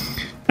 Yep.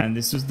 And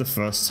this was the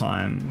first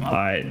time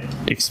I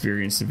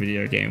experienced a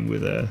video game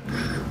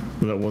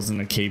that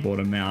wasn't a keyboard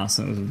and mouse,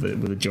 and it was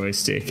with a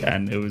joystick,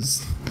 and it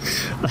was,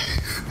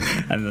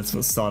 and that's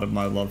what started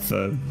my love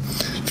for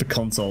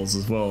consoles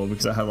as well,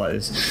 because I had like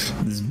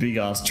this big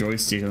ass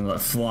joystick and like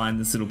flying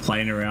this little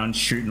plane around,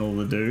 shooting all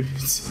the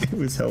dudes. It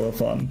was hella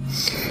fun.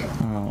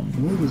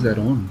 What was that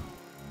on?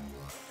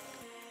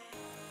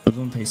 It was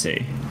on PC.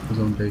 It was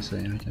on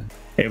PC, okay.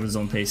 It was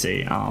on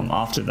PC.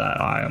 After that,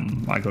 I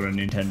got a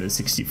Nintendo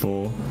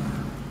 64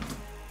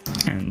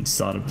 and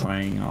started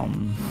playing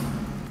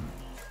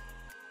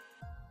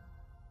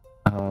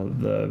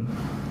the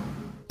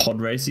pod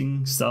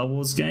racing Star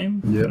Wars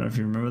game. I don't know if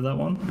you remember that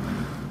one.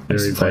 I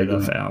used to play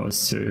that for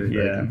hours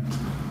too.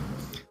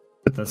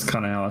 But that's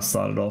kind of how I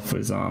started off,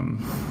 was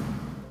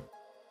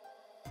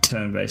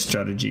turn-based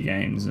strategy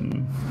games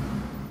and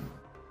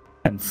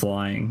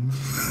flying.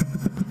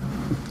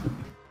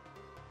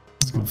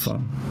 It's good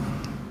fun.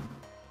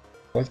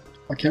 I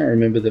can't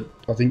remember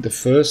I think the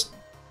first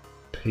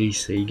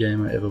PC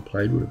game I ever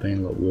played would have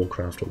been like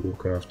Warcraft or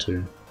Warcraft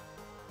 2.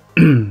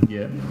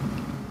 Yeah.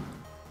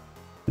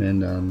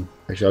 And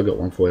actually, I got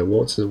one for you.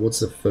 What's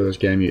the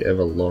first game you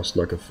ever lost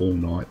like a full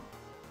night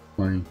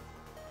playing?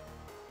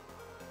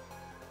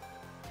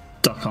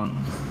 Duck Hunt.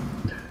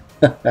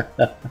 I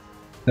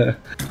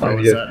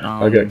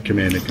got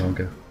Command and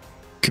Conquer.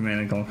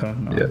 Command and Conquer,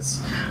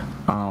 nice.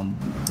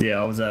 Yes.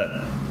 I was at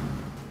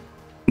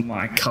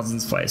my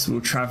cousin's place. We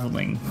were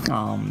traveling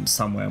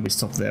somewhere. We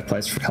stopped at their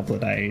place for a couple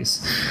of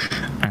days,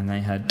 and they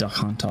had Duck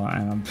Hunter,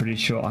 and I'm pretty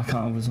sure I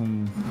can't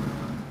even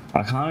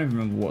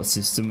remember what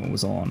system it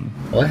was on.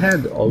 I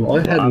had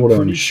what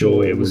I'm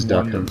sure it was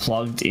Duck one Hunt that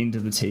plugged into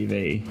the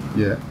TV.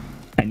 Yeah.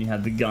 And you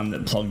had the gun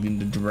that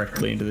plugged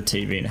directly into the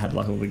TV and had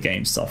like all the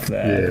game stuff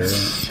there.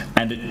 Yeah.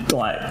 And it,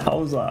 like, I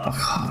was like,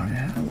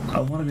 I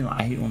want to be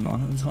like 8 or 9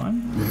 at the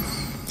time. Yeah.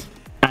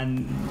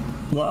 And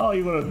like, oh,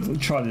 you want to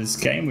try this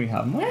game we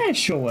have? I'm like, yeah,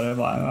 sure,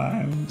 whatever.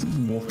 I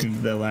walked into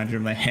their lounge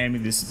room. They hand me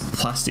this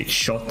plastic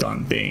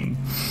shotgun thing.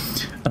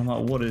 And I'm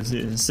like, what is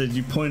this? It said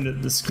you point it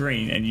at the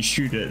screen and you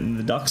shoot it and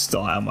the ducks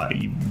die. I'm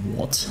like,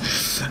 what?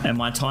 And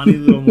my tiny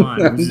little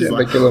mind was just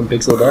like, killing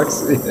pixel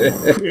ducks.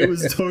 It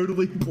was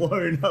totally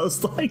blown. I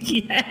was like,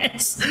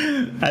 yes.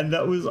 And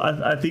that was,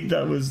 I think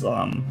that was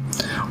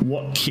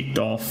what kicked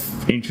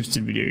off interest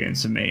in video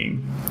games for me.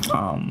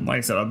 Like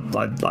I said, I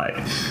like.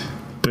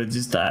 But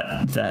just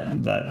that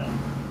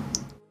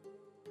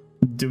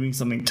doing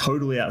something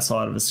totally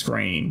outside of a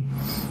screen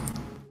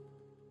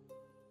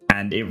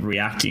and it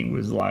reacting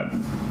was like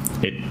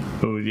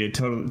it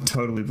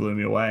totally blew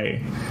me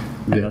away.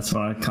 And that's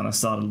when I kind of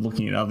started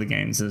looking at other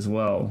games as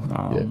well.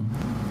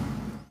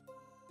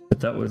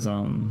 But that was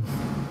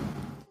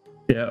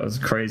it was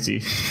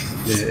crazy.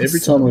 Yeah, every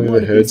time I've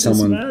ever heard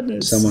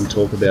someone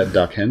talk about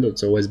Duck Hunt,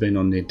 it's always been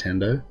on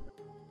Nintendo,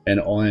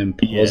 and I am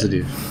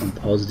positive. Yeah. I'm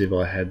positive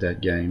I had that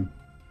game.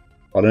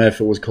 I don't know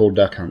if it was called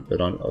Duck Hunt, but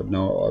I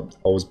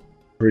was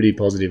pretty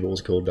positive it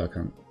was called Duck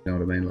Hunt. You know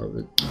what I mean?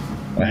 Like,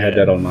 I had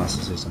that on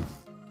Master System,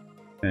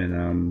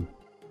 and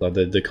like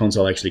the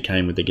console actually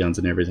came with the guns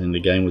and everything. The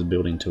game was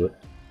built into it.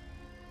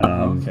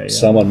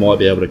 Someone might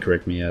be able to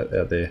correct me out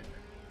there,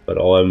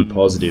 but I'm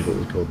positive it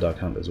was called Duck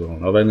Hunt as well.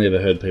 And I've only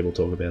ever heard people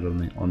talk about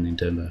it on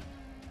Nintendo.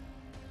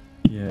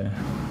 Yeah.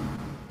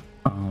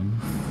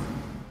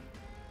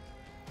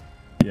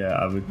 Yeah,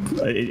 I would.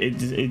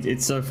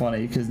 It's so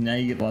funny because now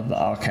you get like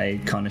the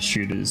arcade kind of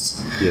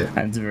shooters,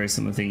 and it's a very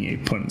similar thing. You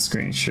point and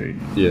screen shoot.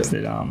 Yeah.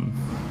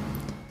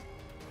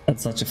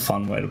 That's such a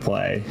fun way to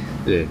play.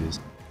 Yeah, it is.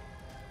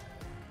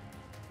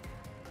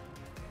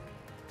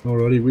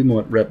 Alrighty, we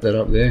might wrap that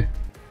up there.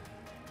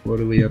 What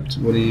are we up to?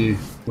 What are you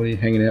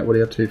hanging out? What are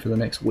you up to for the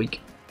next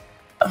week?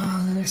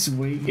 The next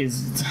week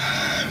is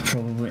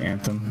probably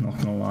Anthem, not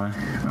gonna lie.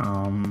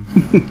 I'll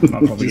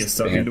probably get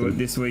stuck into it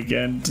this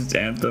weekend, just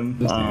Anthem.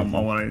 I'm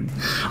gonna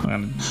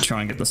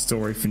try and get the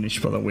story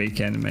finished by the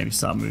weekend and maybe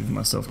start moving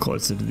myself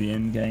closer to the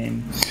end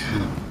game.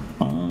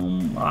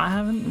 I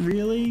haven't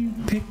really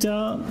picked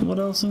out what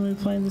else I'm going to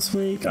be playing this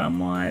week. I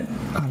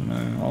don't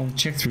know, I'll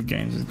check through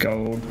Games with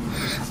Gold.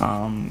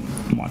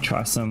 Might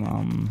try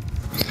some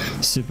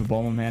Super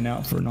Bomberman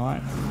out for a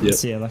night.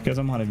 See how that goes.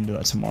 I might even do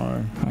that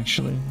tomorrow,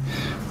 actually.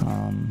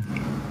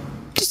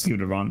 Just give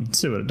it a run,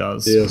 see what it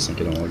does. Yeah, I was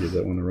thinking I might give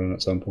that one a run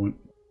at some point.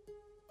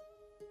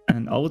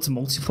 And it's a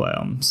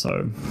multiplayer,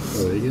 so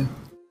there you go.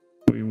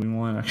 We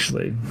might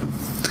actually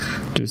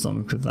do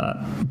something with that.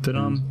 But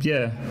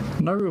yeah,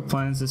 no real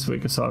plans this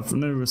week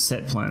no real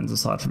set plans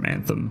aside from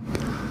Anthem.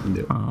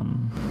 Yep.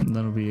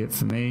 That'll be it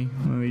for me.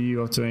 Are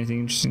you up to anything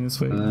interesting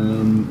this week?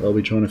 I'll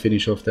be trying to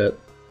finish off that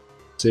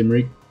sim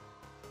rig.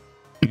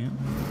 Yeah.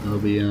 I'll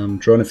be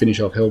trying to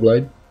finish off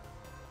Hellblade.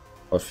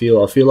 I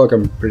feel like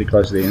I'm pretty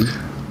close to the end.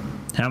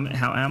 How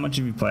much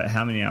have you played?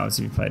 How many hours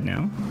have you played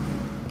now?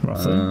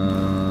 Roughly.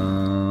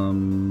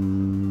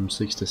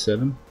 6 to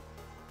 7.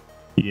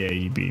 Yeah,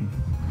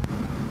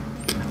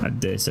 I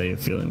dare say your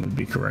feeling would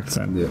be correct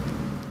then. Yeah.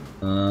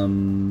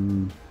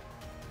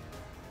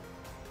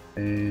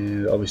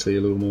 And obviously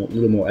a little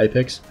more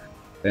Apex,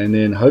 and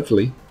then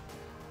hopefully,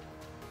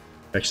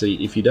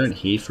 actually, if you don't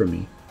hear from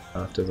me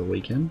after the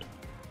weekend,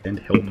 and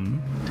help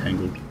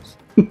Tangled.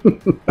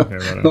 Okay,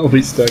 right. I'll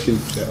be stuck in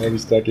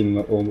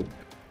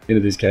into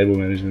this cable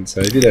management.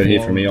 So if you don't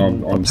hear from me,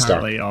 I'm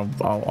stuck. Apparently,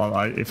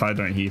 if I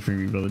don't hear from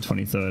you by the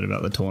 23rd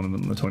about the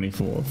tournament on the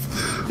 24th,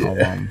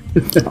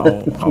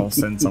 I'll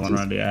send someone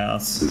around to your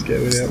house.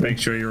 Just make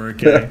sure you're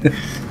okay.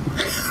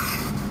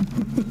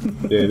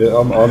 Yeah,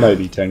 I may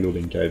be tangled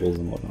in cables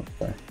and whatnot.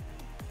 So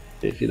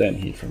if you don't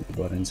hear from me,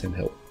 by then send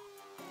help.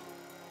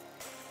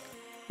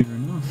 Fair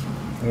enough.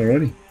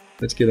 Alrighty,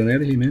 let's get on out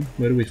of here, man.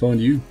 Where do we find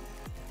you?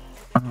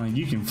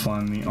 You can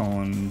find me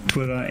on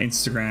Twitter,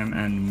 Instagram,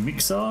 and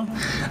Mixer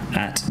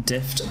at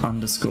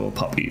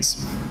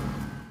deft_puppies.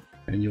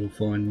 And you'll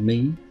find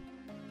me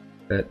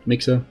at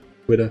Mixer,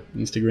 Twitter,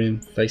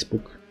 Instagram,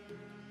 Facebook,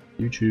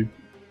 YouTube.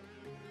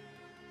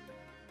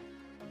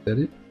 Is that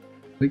it?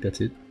 I think that's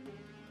it.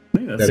 I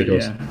think that's it,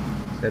 yeah.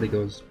 That it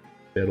goes.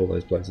 About all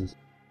those places.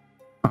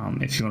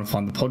 If you want to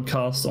find the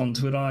podcast on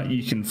Twitter,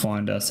 you can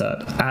find us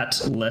at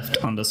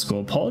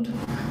left_pod.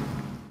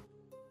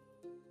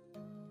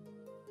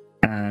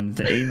 And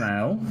the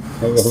email.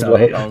 I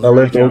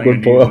left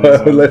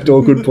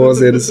awkward pause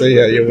there to see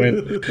how you went.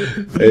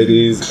 It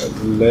is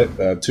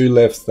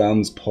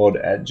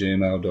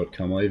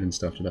 2leftthumbspod@gmail.com. I even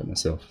stuffed it up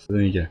myself. So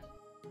there you go.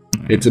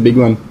 It's a big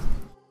one.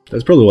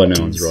 That's probably why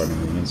no one's writing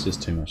anything. It's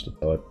just too much to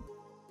type.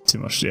 Too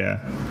much, yeah.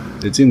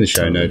 It's in the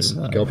show notes.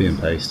 Copy and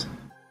paste.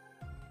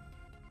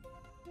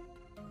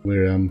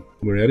 We're out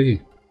of here.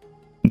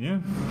 Yeah.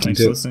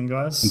 Thanks for listening,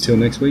 guys. Until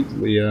next week,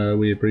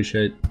 we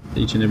appreciate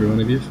each and every one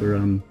of you for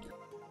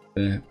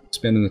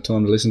spending the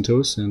time to listen to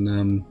us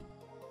and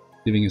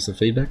giving us the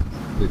feedback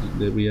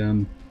that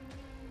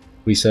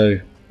we so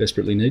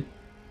desperately need.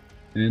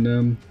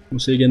 And we'll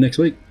see you again next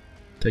week.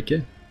 Take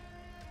care.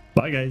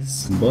 Bye,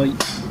 guys. Bye.